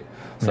them daily.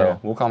 So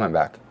we'll comment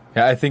back.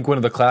 Yeah, I think one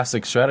of the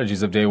classic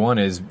strategies of day one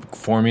is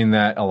forming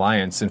that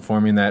alliance and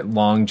forming that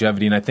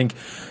longevity. And I think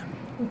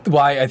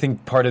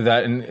part of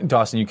that, and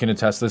Dawson, you can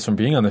attest to this from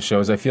being on the show,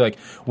 is I feel like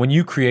when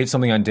you create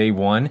something on day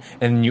one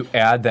and you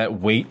add that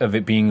weight of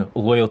it being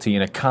loyalty,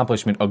 an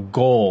accomplishment, a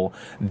goal,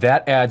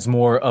 that adds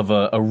more of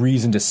a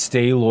reason to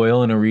stay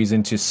loyal and a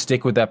reason to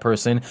stick with that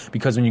person,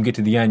 because when you get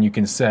to the end, you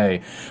can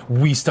say,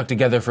 we stuck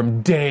together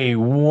from day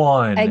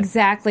one.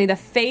 Exactly. The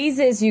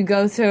phases you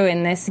go through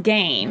in this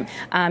game,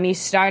 you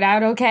start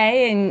out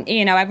okay and,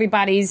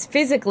 everybody's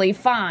physically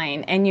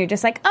fine and you're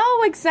just like,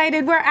 oh,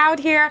 excited, we're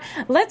out here,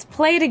 let's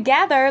play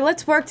together.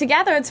 Let's work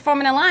together. Let's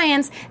form an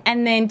alliance.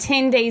 And then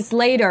 10 days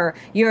later,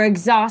 you're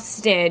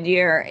exhausted.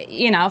 You're,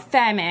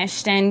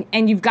 famished, and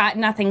you've got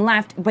nothing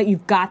left, but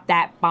you've got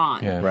that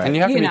bond. Yeah, right. And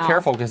you have to be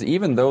careful, because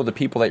even though the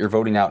people that you're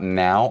voting out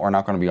now are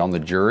not going to be on the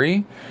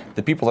jury,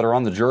 the people that are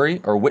on the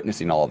jury are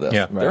witnessing all of this.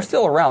 Yeah, They're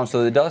still around,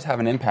 so it does have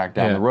an impact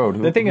down the road.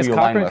 The thing is,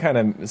 Cochran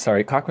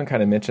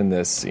kind of mentioned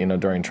this,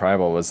 during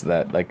Tribal, was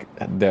that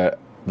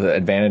the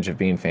advantage of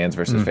being fans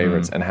versus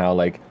favorites, and how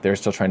they're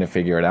still trying to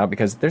figure it out,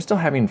 because they're still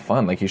having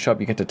fun. You show up,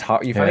 you get to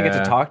talk, you finally get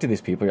to talk to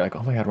these people. You're like,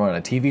 oh my God, we're on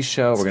a TV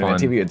show. We're going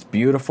to TV. It's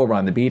beautiful. We're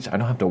on the beach. I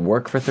don't have to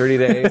work for 30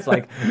 days.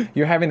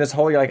 You're having this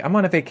whole, you're like, I'm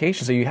on a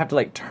vacation. So you have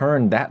to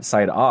turn that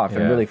side off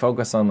and really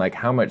focus on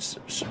how much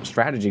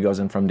strategy goes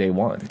in from day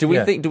one. Do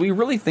we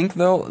really think,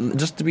 though,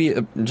 just to be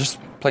just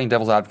playing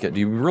devil's advocate, do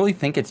you really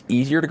think it's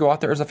easier to go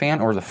out there as a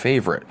fan or as a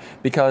favorite?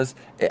 Because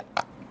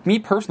me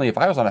personally, if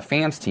I was on a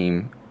fans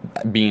team,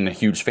 being a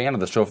huge fan of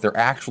the show, if they're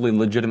actually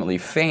legitimately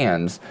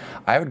fans,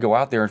 I would go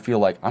out there and feel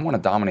like I want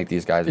to dominate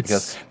these guys,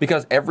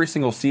 because every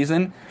single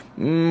season,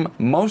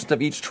 most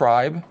of each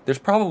tribe, there's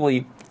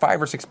probably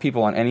 5 or 6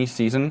 people on any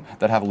season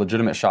that have a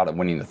legitimate shot at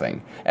winning the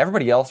thing.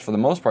 Everybody else, for the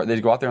most part, they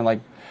go out there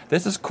and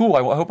this is cool.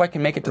 I hope I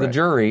can make it to the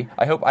jury.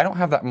 I hope I don't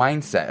have that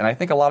mindset, and I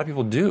think a lot of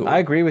people do. I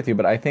agree with you,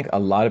 but I think a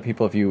lot of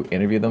people, if you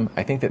interview them,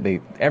 I think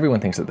that everyone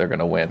thinks that they're going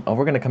to win. Oh,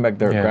 we're going to come back.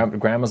 Their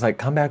grandma's like,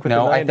 come back with the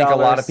 $1 million. I think a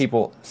lot of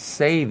people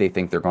say they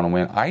think they're going to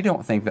win. I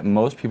don't think that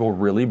most people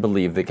really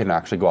believe they can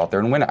actually go out there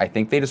and win it. I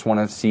think they just want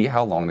to see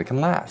how long they can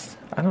last.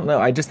 I don't know.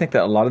 I just think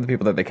that a lot of the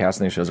people that they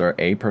cast in these shows are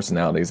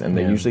personalities, and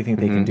they usually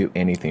think they can do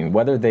anything,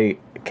 whether they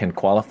can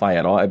qualify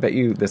at all. I bet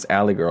you this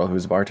Allie girl,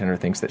 who's a bartender,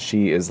 thinks that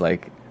she is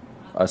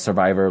a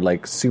Survivor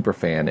super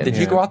fan. Did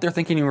you go out there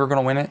thinking you were going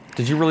to win it?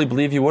 Did you really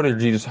believe you would, or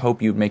did you just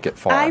hope you'd make it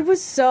far? I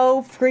was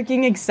so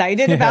freaking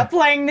excited about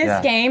playing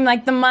this game.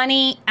 The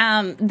money,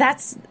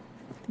 that's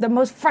the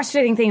most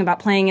frustrating thing about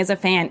playing as a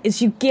fan,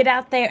 is you get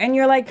out there and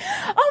you're like,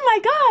 oh my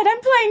God,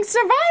 I'm playing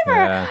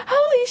Survivor.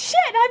 Holy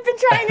shit, I've been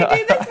trying to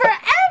do this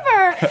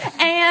forever.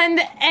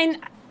 And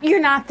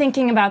you're not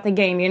thinking about the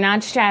game. You're not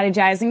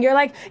strategizing. You're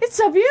like, it's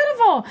so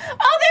beautiful.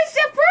 Oh, there's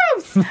the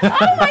proofs.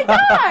 Oh my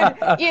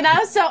God. You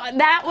know, so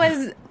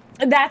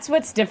that's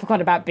what's difficult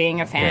about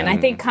being a fan. I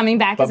think coming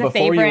back as a favorite.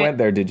 But before you went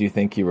there, did you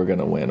think you were going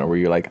to win? Or were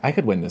you like, I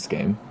could win this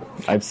game?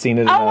 I've seen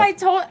it enough. I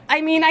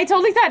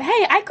totally thought,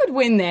 hey, I could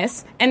win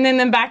this. And then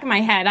in the back of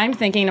my head, I'm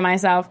thinking to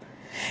myself,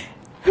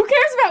 who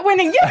cares about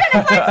winning? You're going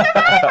to play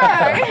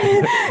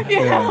Survivor.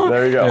 You know?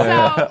 There you go.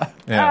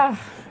 So,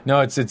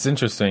 No, it's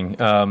interesting.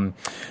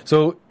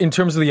 So in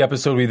terms of the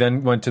episode, we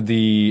then went to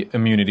the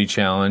immunity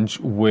challenge,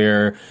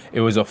 where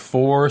it was a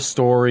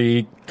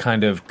 4-story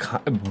kind of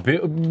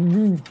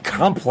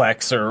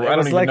complex, or I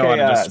don't even know how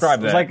to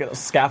describe that. It was like a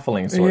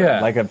scaffolding, sort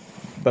of,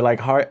 like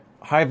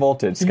high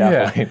voltage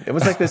scaffolding. It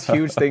was like this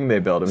huge thing they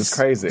built. It was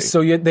crazy.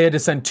 So they had to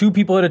send 2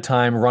 people at a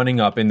time running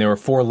up, and there were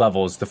 4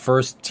 levels. The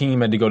first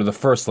team had to go to the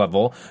first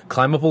level,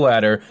 climb up a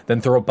ladder,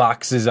 then throw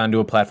boxes onto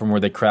a platform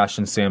where they crashed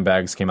and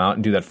sandbags came out,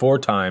 and do that 4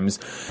 times.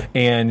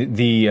 And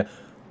the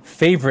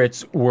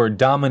favorites were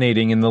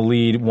dominating in the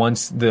lead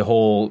once the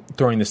whole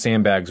throwing the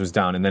sandbags was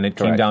down, and then it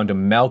came down to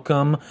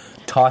Malcolm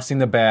tossing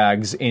the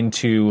bags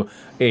into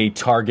a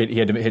target. He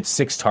had to hit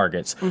 6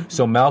 targets.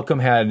 So Malcolm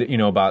had,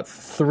 about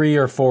 3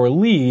 or 4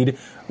 lead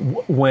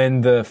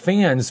when the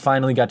fans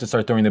finally got to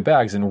start throwing the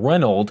bags. And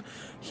Reynolds,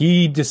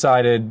 he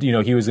decided,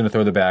 he was going to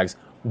throw the bags.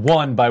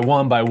 One by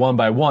one,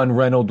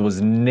 Reynolds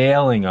was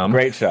nailing them.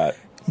 Great shot.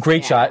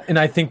 Great shot. And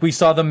I think we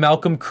saw the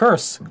Malcolm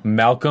curse.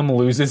 Malcolm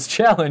loses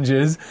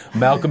challenges.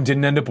 Malcolm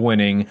didn't end up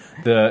winning.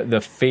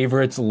 The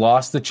favorites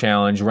lost the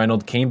challenge.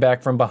 Reynolds came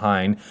back from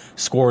behind,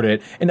 scored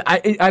it. And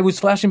I was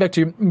flashing back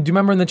to, do you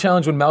remember in the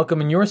challenge when Malcolm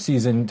in your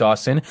season,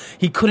 Dawson,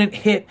 he couldn't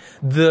hit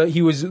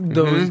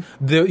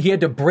he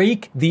had to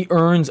break the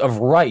urns of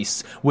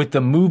rice with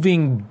the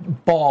moving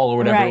ball or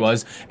whatever it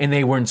was, and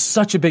they were in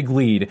such a big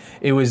lead.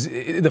 It was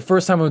the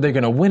first time where they're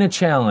going to win a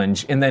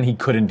challenge, and then he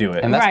couldn't do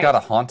it. And that's got to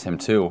haunt him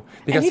too.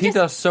 Because he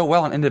does so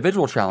well in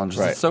individual challenges.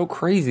 It's so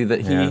crazy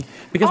that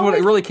because what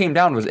it really came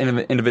down was an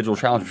individual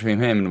challenge between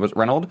him and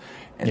Reynolds.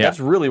 And that's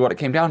really what it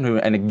came down to.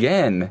 And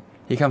again,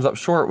 he comes up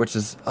short, which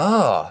is,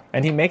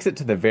 And he makes it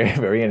to the very,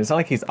 very end. It's not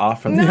like he's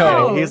off from the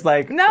beginning. He's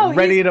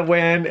ready to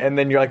win, and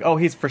then you're like, oh,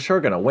 he's for sure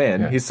going to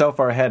win. Yeah. He's so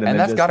far ahead. And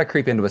that's got to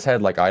creep into his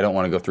head, like, I don't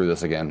want to go through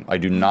this again. I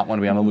do not want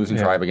to be on a losing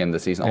tribe again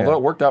this season. Although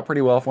it worked out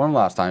pretty well for him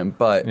last time,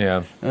 but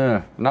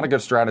not a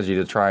good strategy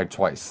to try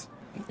twice.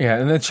 Yeah,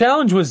 and the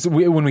challenge was,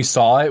 when we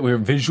saw it, we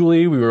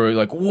were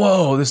like,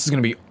 whoa, this is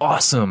going to be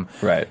awesome.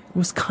 Right. It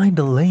was kind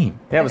of lame.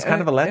 Yeah, it was kind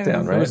of a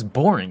letdown, right? It was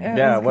boring.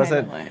 It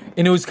wasn't.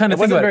 And it was kind of.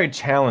 It wasn't very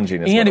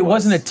challenging. And it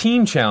wasn't a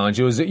team challenge.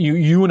 It was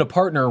you and a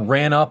partner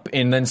ran up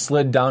and then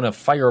slid down a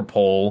fire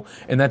pole,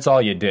 and that's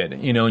all you did.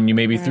 And you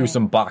maybe threw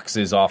some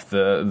boxes off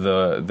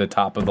the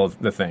top of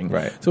the thing.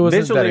 Right. So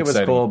visually it was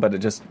cool, but it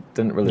just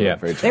didn't really look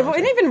very challenging.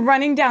 They weren't even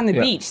running down the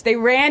beach. They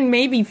ran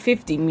maybe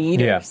 50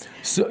 meters.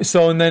 Yeah.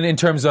 So and then in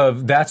terms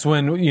of, that's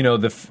when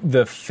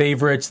the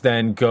favorites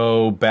then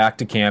go back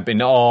to camp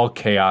and all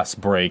chaos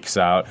breaks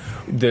out.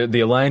 The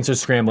alliance are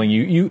scrambling.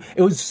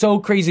 It was so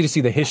crazy to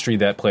see the history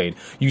that played.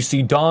 You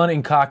see Dawn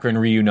and Cochran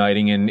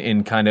reuniting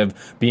and kind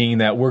of being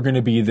that we're going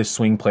to be the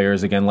swing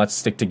players again. Let's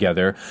stick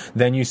together.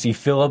 Then you see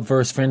Philip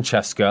versus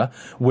Francesca,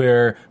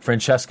 where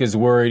Francesca's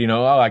worried.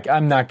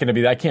 I'm not going to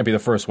be. I can't be the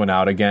first one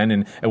out again.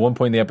 And at one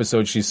point in the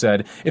episode, she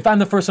said, "If I'm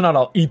the first one out,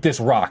 I'll eat this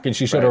rock." And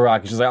she showed a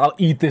rock. And she's like, "I'll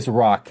eat this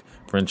rock."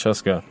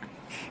 Francesca,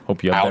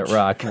 hope you have that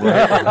rock.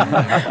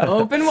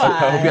 Open wide.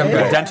 I hope you have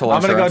good dental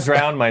insurance. I'm going to go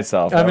drown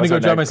myself. I'm going to go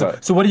drown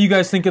myself. So what do you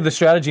guys think of the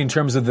strategy in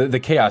terms of the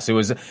chaos? It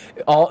was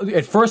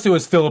at first it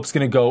was Philip's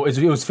going to go. It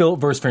was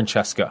Philip versus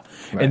Francesca.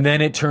 Right. And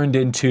then it turned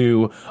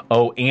into,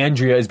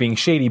 Andrea is being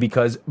shady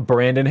because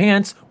Brandon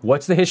Hance,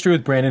 what's the history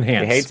with Brandon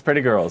Hance? He hates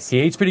pretty girls. He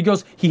hates pretty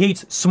girls. He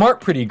hates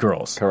smart pretty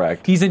girls.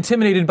 Correct. He's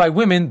intimidated by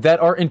women that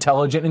are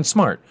intelligent and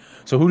smart.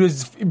 So who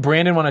does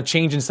Brandon want to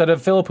change instead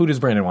of Philip? Who does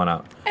Brandon want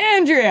out?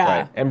 Andrea.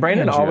 Right. And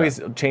Brandon always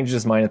changes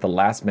his mind at the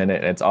last minute,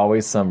 and it's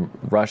always some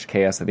rush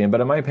chaos at the end. But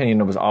in my opinion,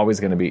 it was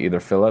always going to be either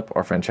Philip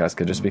or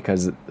Francesca, just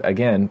because,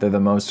 again, they're the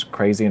most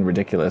crazy and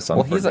ridiculous on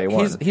day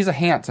one. He's a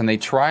Hance, and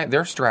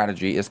their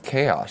strategy is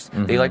chaos.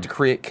 Mm-hmm. They like to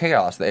create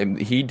chaos.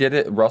 He did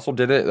it, Russell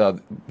did it,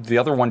 the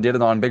other one did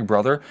it on Big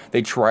Brother.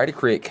 They try to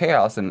create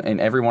chaos in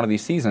every one of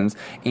these seasons,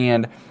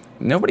 and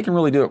nobody can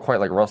really do it quite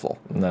like Russell.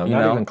 No,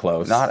 not even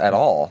close. Not at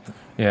all.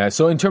 Yeah,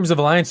 so in terms of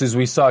alliances,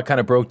 we saw it kind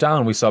of broke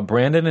down. We saw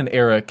Brandon and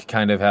Eric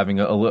kind of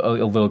having a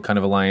little kind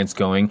of alliance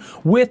going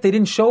with, they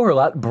didn't show her a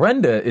lot.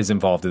 Brenda is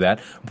involved in that.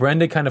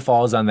 Brenda kind of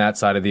falls on that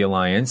side of the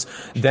alliance.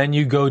 Then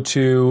you go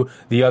to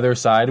the other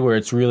side where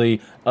it's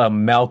really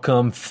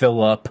Malcolm,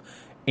 Philip,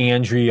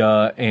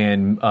 Andrea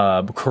and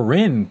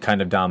Corinne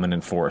kind of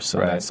dominant force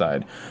on that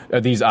side.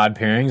 Are these odd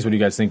pairings? What do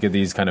you guys think of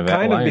these kind of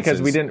alliances?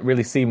 Because we didn't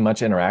really see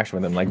much interaction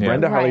with them. Like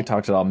Brenda hardly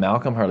talked at all,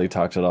 Malcolm hardly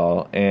talked at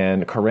all,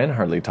 and Corinne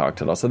hardly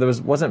talked at all. So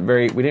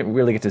we didn't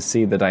really get to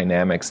see the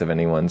dynamics of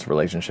anyone's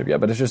relationship yet.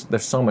 But it's just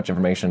there's so much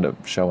information to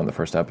show in the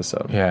first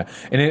episode. Yeah,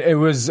 and it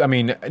was, I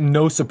mean,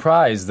 no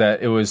surprise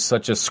that it was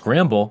such a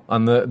scramble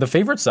on the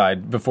favorite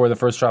side before the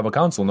first tribal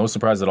council. No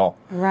surprise at all.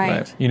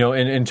 Right. You know,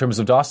 in terms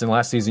of Dawson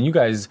last season, you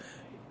guys,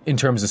 in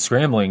terms of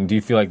scrambling, do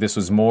you feel like this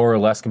was more or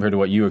less compared to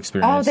what you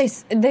experienced?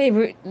 Oh,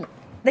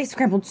 they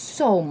scrambled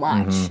so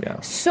much. Mm-hmm.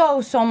 Yeah.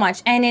 So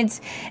much. And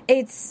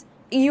it's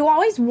you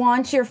always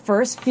want your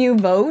first few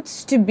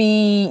votes to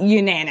be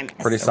unanimous.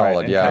 Pretty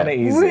solid, yeah. Kind of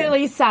easy.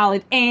 Really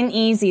solid and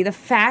easy. The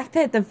fact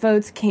that the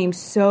votes came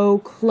so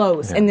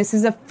close, and this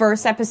is the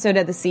first episode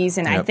of the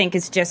season, I think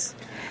is just...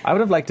 I would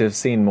have liked to have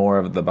seen more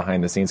of the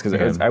behind the scenes,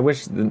 because I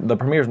wish the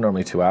premiere is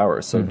normally 2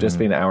 hours, so just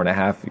being an hour and a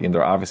half,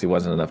 there obviously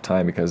wasn't enough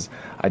time, because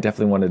I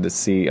definitely wanted to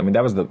see. I mean,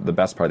 that was the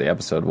best part of the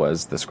episode,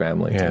 was the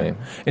scrambling to me.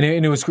 And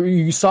it was,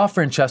 you saw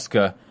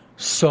Francesca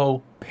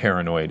so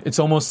paranoid. It's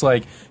almost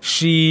like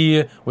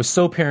she was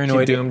so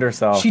paranoid. She doomed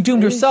herself. She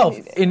doomed herself.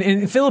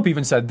 And Philip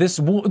even said, this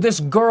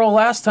girl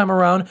last time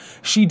around,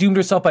 she doomed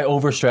herself by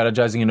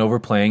over-strategizing and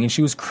overplaying, and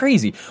she was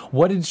crazy.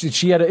 What did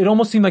she had? It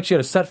almost seemed like she had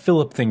a set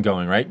Philip thing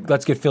going, right?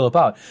 Let's get Philip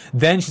out.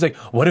 Then she's like,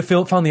 what if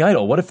Philip found the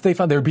idol? What if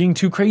they're being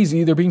too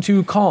crazy? They're being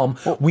too calm.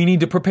 We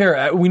need to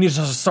prepare. We need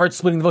to start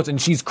splitting the votes. And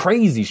she's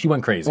crazy. She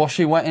went crazy. Well,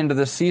 she went into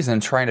this season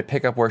trying to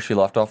pick up where she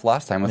left off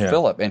last time with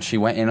Philip, and she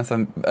went in with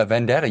a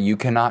vendetta. You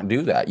cannot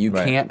do that. You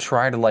can't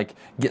try to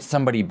get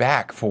somebody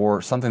back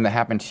for something that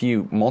happened to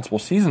you multiple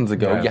seasons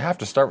ago. You have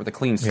to start with a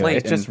clean slate.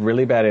 It's just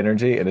really bad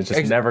energy, and it's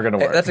just never going to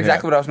work. That's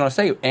exactly what I was going to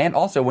say. And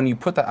also, when you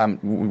put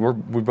that,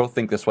 we both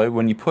think this way.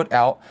 When you put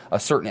out a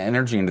certain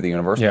energy into the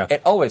universe,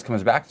 it always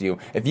comes back to you.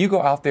 If you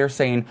go out there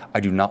saying, "I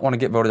do not want to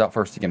get voted out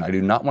first again. I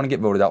do not want to get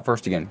voted out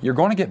first again," you're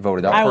going to get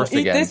voted out first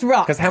again. I will eat this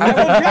rock. Because how many?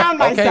 I will drown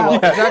myself.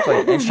 Okay,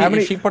 well, exactly.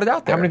 And she put it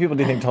out there. How many people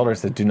do you think told her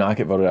to do not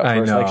get voted out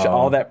first? know. Like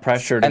all that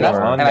pressure to go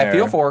on and there. I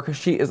feel for her because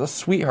she is a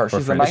sweetheart.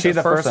 She's the nicest Is she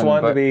the first person,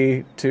 one to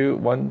be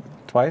won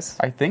twice?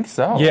 I think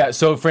so. Yeah,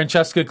 so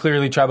Francesca,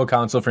 clearly tribal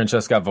council,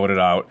 Francesca got voted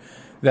out.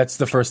 That's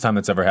the first time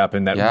that's ever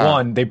happened.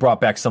 One, they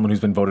brought back someone who's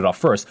been voted off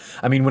first.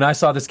 I mean, when I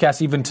saw this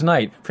cast even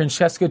tonight,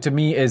 Francesca to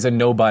me is a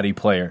nobody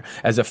player.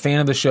 As a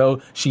fan of the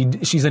show,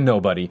 she's a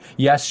nobody.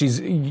 Yes, she's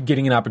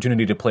getting an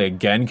opportunity to play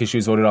again because she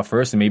was voted off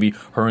first, and maybe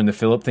her and the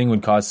Philip thing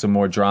would cause some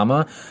more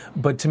drama.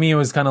 But to me, it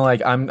was kind of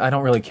like, I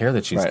don't really care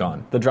that she's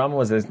gone. The drama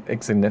was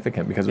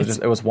insignificant because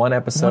it was one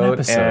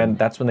episode, and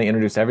that's when they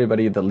introduced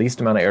everybody, the least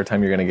amount of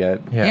airtime you're going to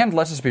get. Yeah. And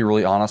let's just be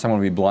really honest. I'm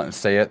going to be blunt and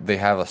say it. They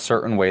have a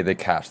certain way they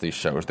cast these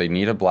shows. They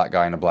need a black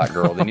guy and a black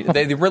girl.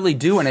 They really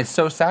do, and it's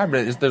so sad.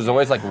 But there's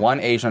always like one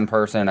Asian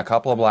person, a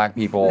couple of black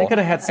people. They could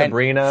have had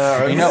Sabrina.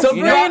 And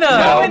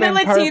a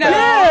Latina.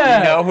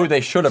 You know who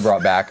they should have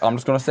brought back? I'm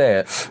just going to say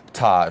it.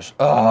 Taj.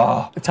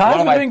 Oh, Taj one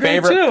of my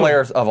favorite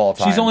players of all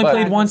time. She's only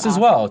played once as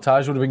well.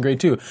 Taj would have been great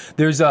too.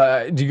 There's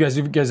do you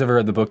guys ever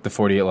read the book The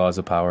 48 Laws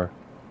of Power?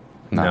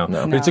 No.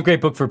 But it's a great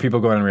book for people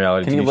going on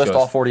reality TV shows. Can you list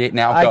all 48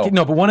 now? Go.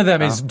 No, but one of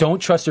them is don't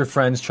trust your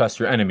friends, trust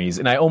your enemies.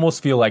 And I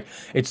almost feel like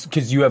it's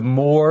because you have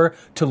more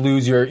to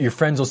lose. Your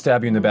friends will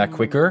stab you in the back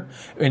quicker.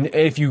 And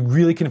if you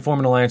really can form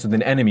an alliance with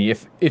an enemy,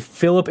 if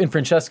Philip and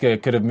Francesca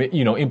could have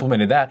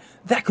implemented that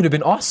could have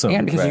been awesome.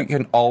 And because you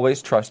can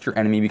always trust your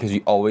enemy because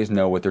you always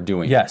know what they're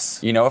doing. Yes.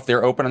 If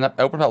they're open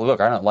about,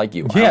 look, I don't like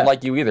you. I don't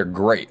like you either.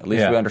 Great. At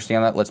least we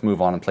understand that. Let's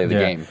move on and play the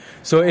game.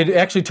 So it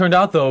actually turned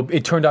out, though,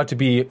 to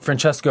be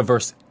Francesca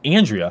versus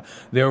Andrea.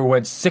 There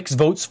went 6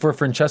 votes for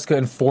Francesca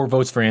and 4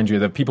 votes for Andrea.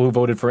 The people who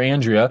voted for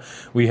Andrea,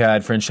 we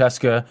had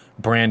Francesca,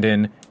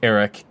 Brandon,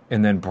 Eric,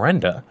 and then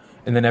Brenda.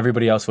 And then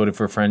everybody else voted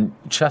for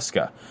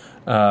Francesca.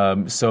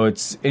 So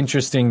it's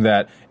interesting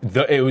that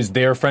it was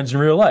their friends in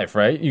real life,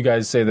 right? You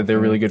guys say that they're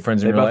really good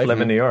friends in real life. They both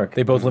live in New York.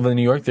 They both live in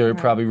New York. They're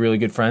probably really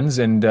good friends,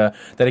 and that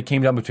it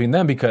came down between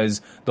them because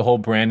the whole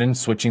Brandon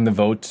switching the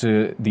vote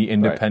to the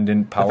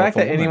independent, powerful The fact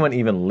that woman. anyone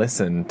even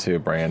listened to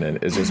Brandon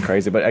is just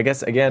crazy. But I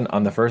guess, again,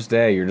 on the first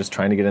day, you're just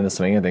trying to get in the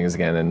swing of things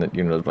again,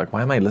 and like,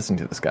 why am I listening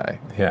to this guy?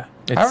 Yeah.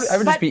 I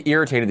would just be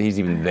irritated that he's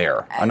even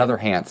there. Another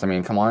Hans. I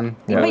mean, come on.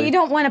 But you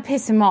don't want to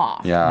piss him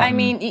off. Yeah. I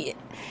mean,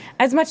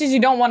 as much as you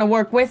don't want to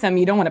work with him,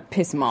 you don't want to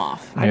piss him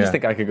off. I just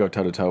think I could go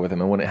toe-to-toe with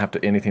him and wouldn't have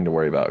anything to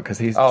worry about because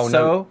he's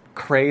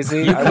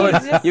crazy.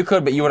 You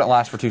could, but you wouldn't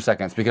last for 2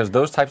 seconds because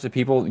those types of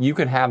people, you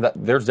can have that.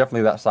 There's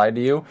definitely that side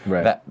to you.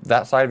 Right.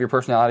 That side of your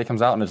personality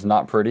comes out and it's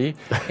not pretty.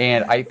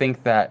 And I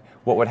think that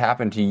what would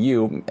happen to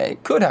you,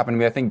 it could happen to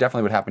me, I think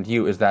definitely would happen to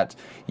you, is that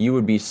you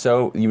would be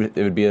it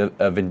would be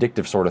a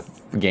vindictive sort of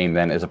game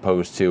then as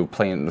opposed to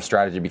playing the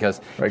strategy because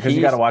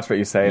you got to watch what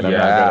you say and I'm not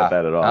good at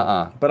that at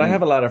all. But I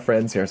have a lot of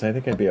friends here, so I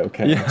think I'd be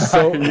okay. Yeah.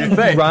 So,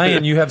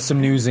 Ryan, you have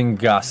some news and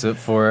gossip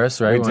for us,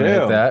 right? We do.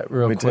 Hit that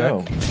real quick.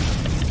 Do.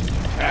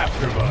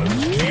 AfterBuzz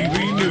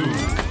TV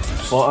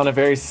News. Well, on a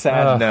very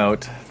sad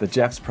note, the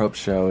Jeff's Probst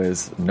show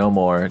is no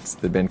more.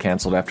 They've been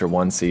canceled after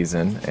 1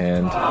 season,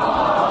 and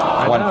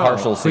one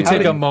partial season. We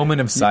take a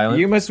moment of silence.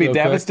 You must be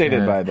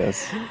devastated by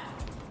this.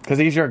 Because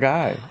he's your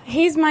guy.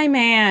 He's my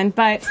man,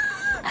 but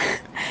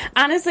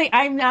honestly,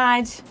 I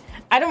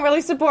don't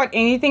really support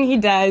anything he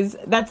does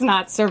that's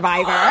not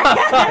Survivor,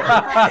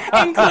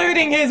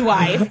 including his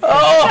wife.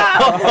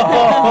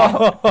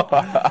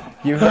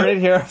 You heard it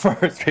here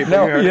first,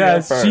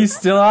 people. She's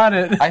still on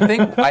it. I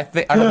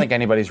don't think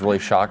anybody's really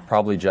shocked.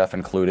 Probably Jeff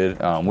included.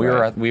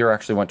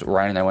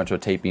 Ryan and I went to a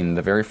taping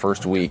the very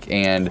first week,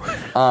 and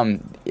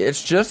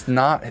it's just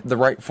not the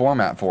right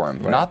format for him.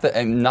 Right. Not that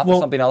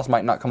something else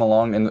might not come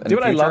along in the future.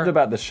 What I loved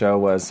about the show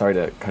was, sorry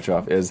to cut you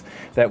off, is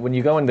that when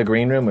you go in the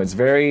green room, it's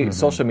very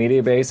social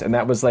media based, and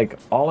that was like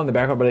all in the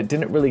background, but it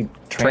didn't really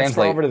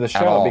transfer over to the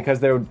show because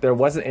there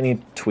wasn't any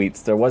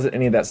tweets, there wasn't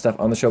any of that stuff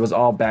on the show. It was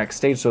all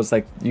backstage, so it's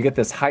like you get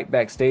this hype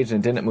backstage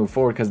and it didn't move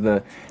forward because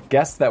the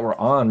guests that were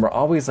on were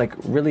always like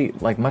really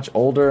like much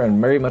older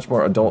and very much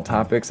more adult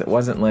topics. It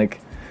wasn't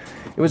like,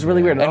 it was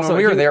really weird. And also, when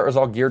we were there, it was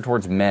all geared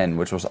towards men,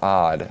 which was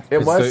odd.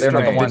 It was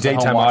the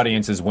daytime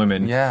audience is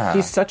women. Yeah,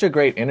 he's such a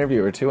great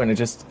interviewer too, and it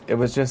just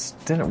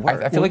didn't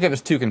work. I feel like it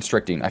was too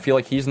constricting. I feel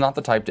like he's not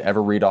the type to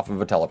ever read off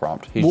of a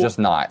teleprompt. He's just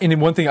not.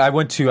 And one thing, I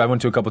went to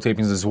a couple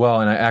tapings as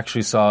well, and I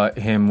actually saw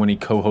him when he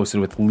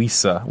co-hosted with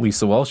Lisa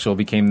Welshel,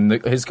 became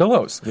his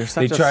co-host. You're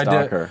such a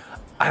stalker.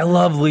 I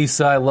love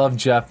Lisa, I love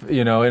Jeff,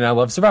 and I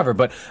love Survivor,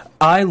 but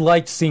I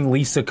liked seeing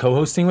Lisa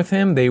co-hosting with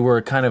him. They were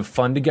kind of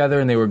fun together,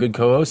 and they were good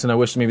co-hosts, and I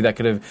wish maybe that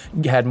could have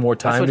had more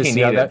time to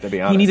see how that. To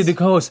be honest. He needed to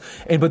co-host,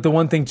 but the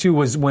one thing too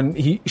was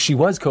when she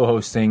was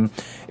co-hosting,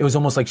 it was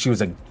almost like she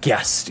was a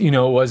guest. It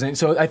wasn't.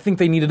 So I think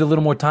they needed a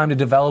little more time to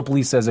develop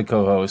Lisa as a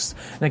co-host,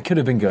 and it could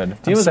have been good.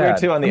 It was weird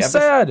too on the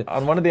episode.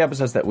 On one of the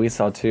episodes that we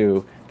saw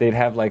too, they'd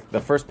have like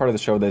the first part of the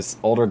show, this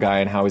older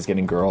guy and how he's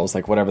getting girls,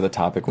 like whatever the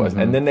topic was,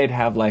 and then they'd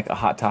have like a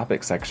hot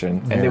topic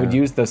section, and they would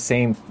use the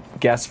same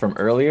guests from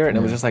earlier, and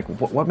it was just like,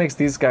 what makes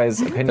these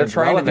guys' opinions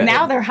relevant?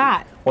 Now they're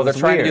hot. Well, they're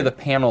trying to do the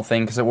panel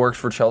thing because it works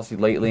for Chelsea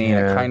lately,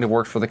 and it kind of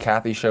works for the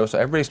Kathy show. So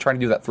everybody's trying to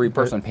do that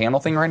 3-person panel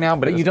thing right now.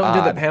 But you don't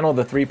do the panel,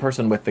 the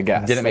 3-person with the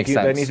guests. Didn't make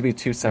sense. There needs to be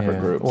 2 separate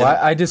groups. Well,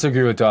 I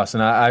disagree with Dawson.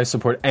 I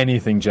support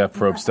anything Jeff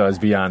Probst does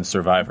beyond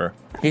Survivor.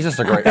 He's just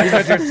a great.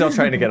 Because you're still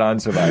trying to get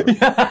on Survivor.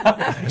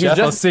 Jeff,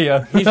 I'll see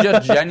ya. He's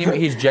just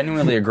He's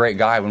genuinely a great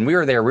guy. When we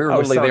were there, we were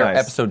literally there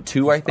episode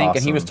 2, I think,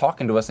 and he was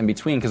talking to us in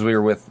between because we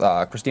were with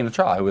Christina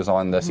Cha, who was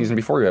on the season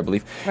before you, I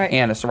believe,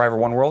 and Survivor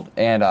One World,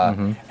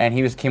 and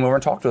he came over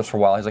and talked to us for a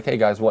while. He's like, "Hey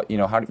guys, what do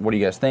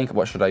you guys think?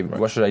 What should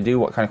I do?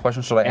 What kind of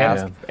questions should I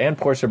ask?" And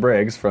Portia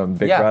Briggs from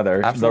Big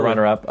Brother, the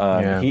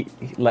runner-up, he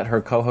let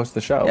her co-host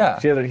the show. Yeah.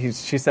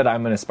 She said,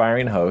 "I'm an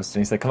aspiring host,"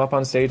 and he said, "Come up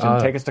on stage and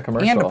take us to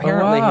commercial."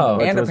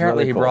 And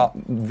apparently, he brought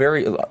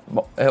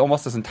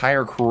almost this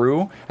entire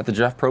crew at the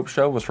Jeff Probst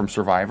show was from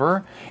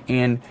Survivor,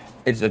 and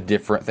it's a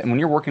different thing. When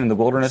you're working in the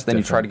wilderness, then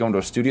you try to go into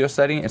a studio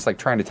setting, it's like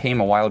trying to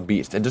tame a wild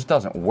beast. It just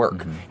doesn't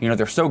work.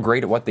 They're so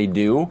great at what they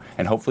do,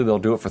 and hopefully they'll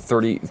do it for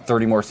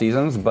 30 more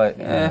seasons, but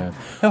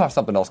he'll have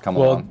something else come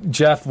along. Well,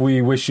 Jeff,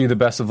 we wish you the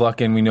best of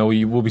luck, and we know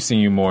we'll be seeing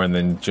you more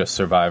than just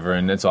Survivor,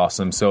 and it's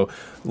awesome. So,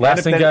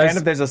 last thing, guys. And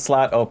if there's a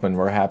slot open,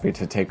 we're happy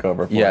to take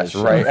over for Yes,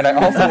 right. And I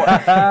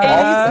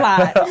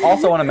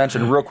also want to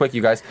mention real quick,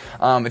 you guys,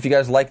 if you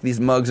guys like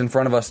these mugs in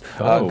front of us,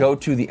 go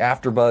to the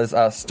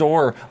AfterBuzz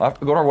store. Go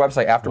to our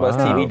website,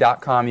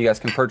 AfterBuzzTV.com. You guys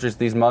can purchase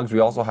these mugs. We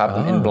also have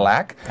them in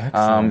black.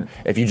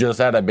 If you just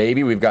had a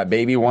baby, we've got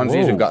baby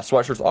onesies, we've got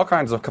sweatshirts, all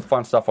kinds of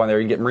fun stuff on there.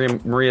 You can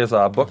get Maria's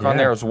book on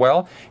there as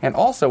well. And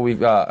also, we've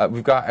got,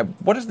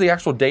 what is the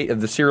actual date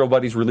of the Serial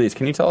Buddies release?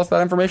 Can you tell us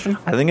that information?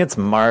 I think it's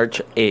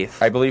March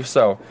 8th. I believe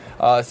so.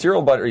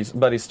 Serial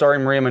Buddies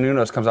starring Maria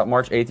Menounos comes out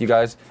March 8th. You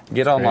guys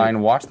get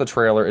online, watch the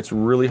trailer. It's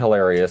really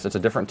hilarious. It's a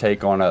different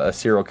take on a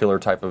serial killer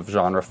type of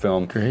genre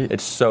film. Great.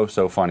 It's so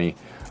funny.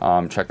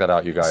 Check that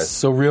out, you guys.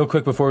 So real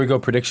quick, before we go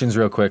predictions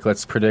real quick,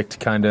 let's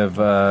predict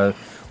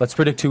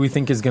who we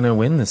think is going to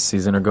win this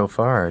season or go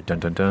far. Dun,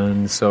 dun,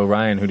 dun. So,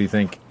 Ryan, who do you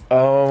think?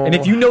 Oh. And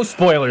if you know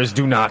spoilers,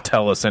 do not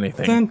tell us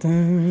anything. Dun,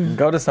 dun.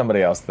 Go to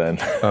somebody else then.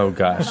 Oh,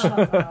 gosh.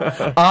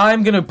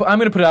 I'm gonna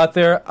put it out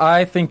there.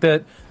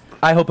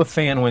 I hope a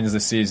fan wins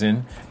this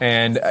season.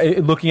 And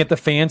looking at the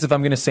fans, if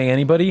I'm going to say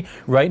anybody,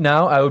 right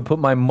now I would put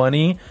my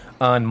money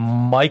on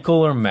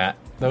Michael or Matt.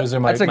 Those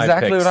are my That's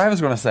exactly picks. what I was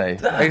going to say.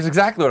 That's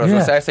exactly what I was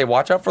going to say. I say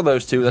watch out for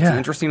those two. That's an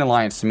interesting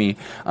alliance to me.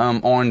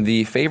 On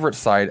the favorite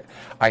side,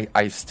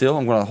 I still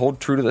am going to hold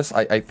true to this.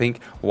 I think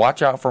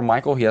watch out for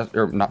Michael.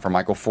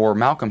 For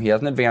Malcolm. He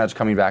has an advantage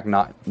coming back,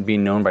 not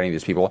being known by any of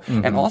these people.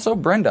 And also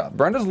Brenda.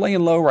 Brenda's laying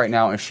low right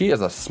now, and she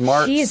is a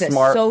smart. She's a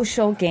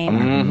social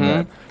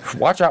gamer.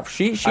 Watch out.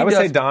 I would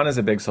say Dawn is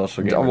a big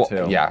social gamer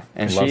too. Yeah,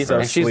 and she's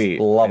sweet,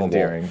 lovable.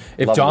 Endearing.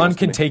 If Dawn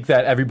can take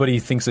that, everybody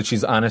thinks that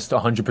she's honest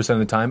 100% of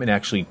the time, and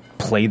actually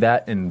play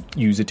that and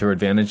use it to her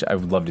advantage. I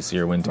would love to see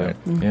her win too. Right.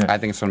 Yeah. I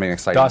think it's going to be an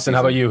exciting Dawson, season. how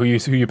about you? Who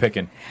you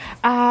picking?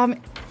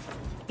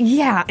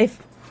 Yeah,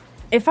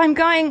 if I'm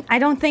going, I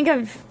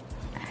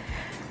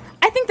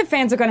think the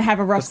fans are going to have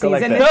a rough season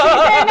like this season.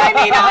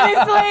 I mean,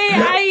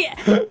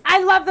 honestly,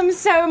 I love them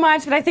so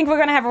much, but I think we're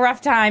going to have a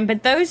rough time.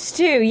 But those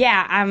two,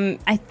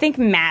 I think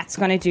Matt's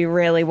going to do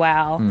really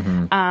well.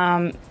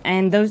 Mm-hmm.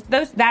 And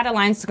that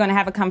alliance is going to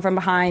have a come from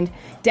behind,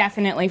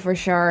 definitely for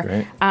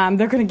sure.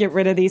 They're going to get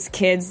rid of these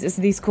kids.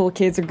 These cool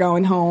kids are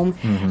going home.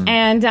 Mm-hmm.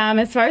 And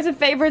as far as the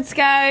favorites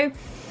go,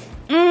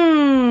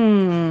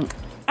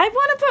 I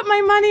want to put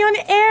my money on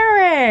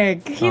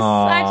Eric. He's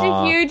such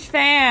a huge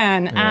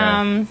fan.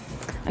 Yeah.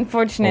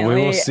 Unfortunately, well,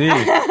 we will see.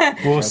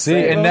 We'll see.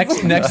 And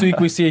next week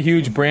we see a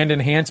huge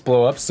Brandon Hance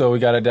blow up, so we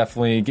got to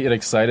definitely get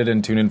excited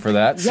and tune in for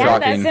that. Yeah,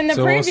 that's in the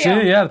preview. We'll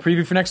see. Yeah, the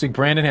preview for next week.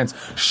 Brandon Hance,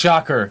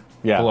 shocker,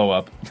 blow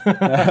up.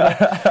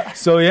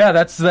 So yeah,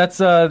 that's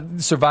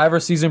Survivor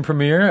season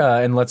premiere,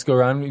 and let's go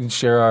around and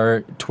share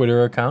our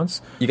Twitter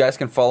accounts. You guys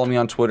can follow me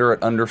on Twitter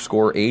at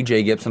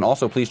 _AJ Gibson.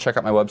 Also, please check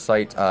out my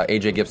website,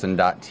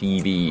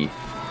 ajgibson.tv.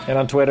 And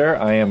on Twitter,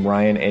 I am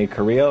Ryan A.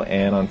 Carrillo,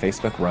 and on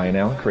Facebook, Ryan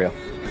Allen Carrillo.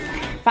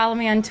 Follow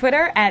me on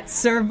Twitter at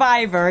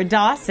Survivor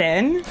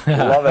Dawson.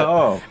 Love it.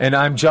 Oh. And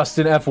I'm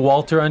Justin F.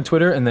 Walter on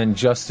Twitter, and then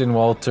Justin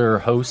Walter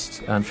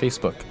Host on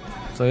Facebook.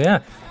 So yeah.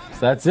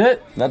 That's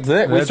it.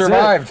 We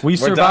survived. We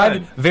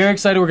survived. Very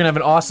excited. We're going to have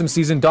an awesome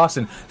season.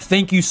 Dawson,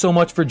 thank you so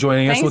much for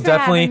joining us. We'll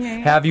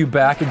definitely have you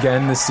back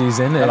again this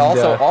season. And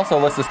also,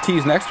 let's just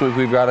tease next week.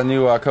 We've got a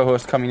new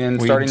co-host coming in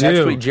starting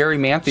next week. Jerry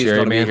Manthe is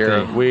going to be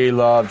here. We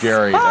love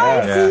Jerry.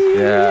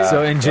 Yeah.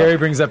 So, and Jerry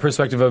brings that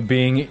perspective of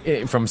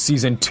being from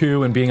season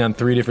 2 and being on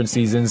 3 different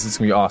seasons. It's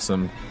going to be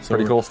awesome. So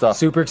pretty cool stuff.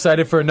 Super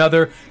excited for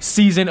another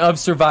season of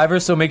Survivor.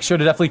 So make sure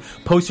to definitely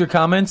post your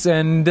comments,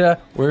 and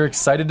we're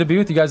excited to be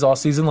with you guys all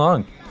season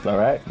long. All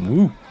right.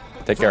 Woo.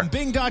 Take care. From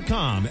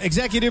Bing.com,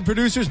 executive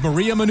producers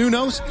Maria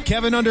Menounos,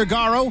 Kevin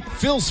Undergaro,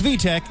 Phil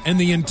Svitek, and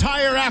the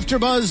entire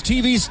AfterBuzz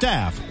TV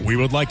staff, we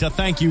would like to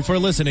thank you for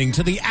listening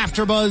to the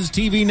AfterBuzz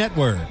TV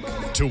network.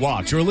 To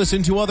watch or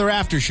listen to other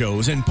after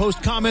shows and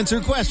post comments or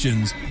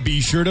questions,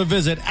 be sure to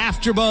visit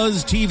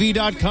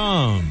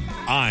AfterBuzzTV.com.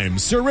 I'm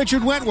Sir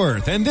Richard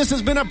Wentworth, and this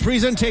has been a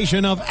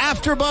presentation of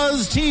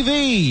AfterBuzz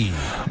TV.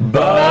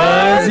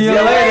 Buzz you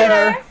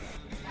later.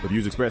 The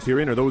views expressed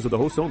herein are those of the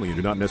hosts only and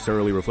do not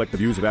necessarily reflect the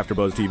views of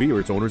AfterBuzz TV or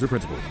its owners or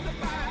principals.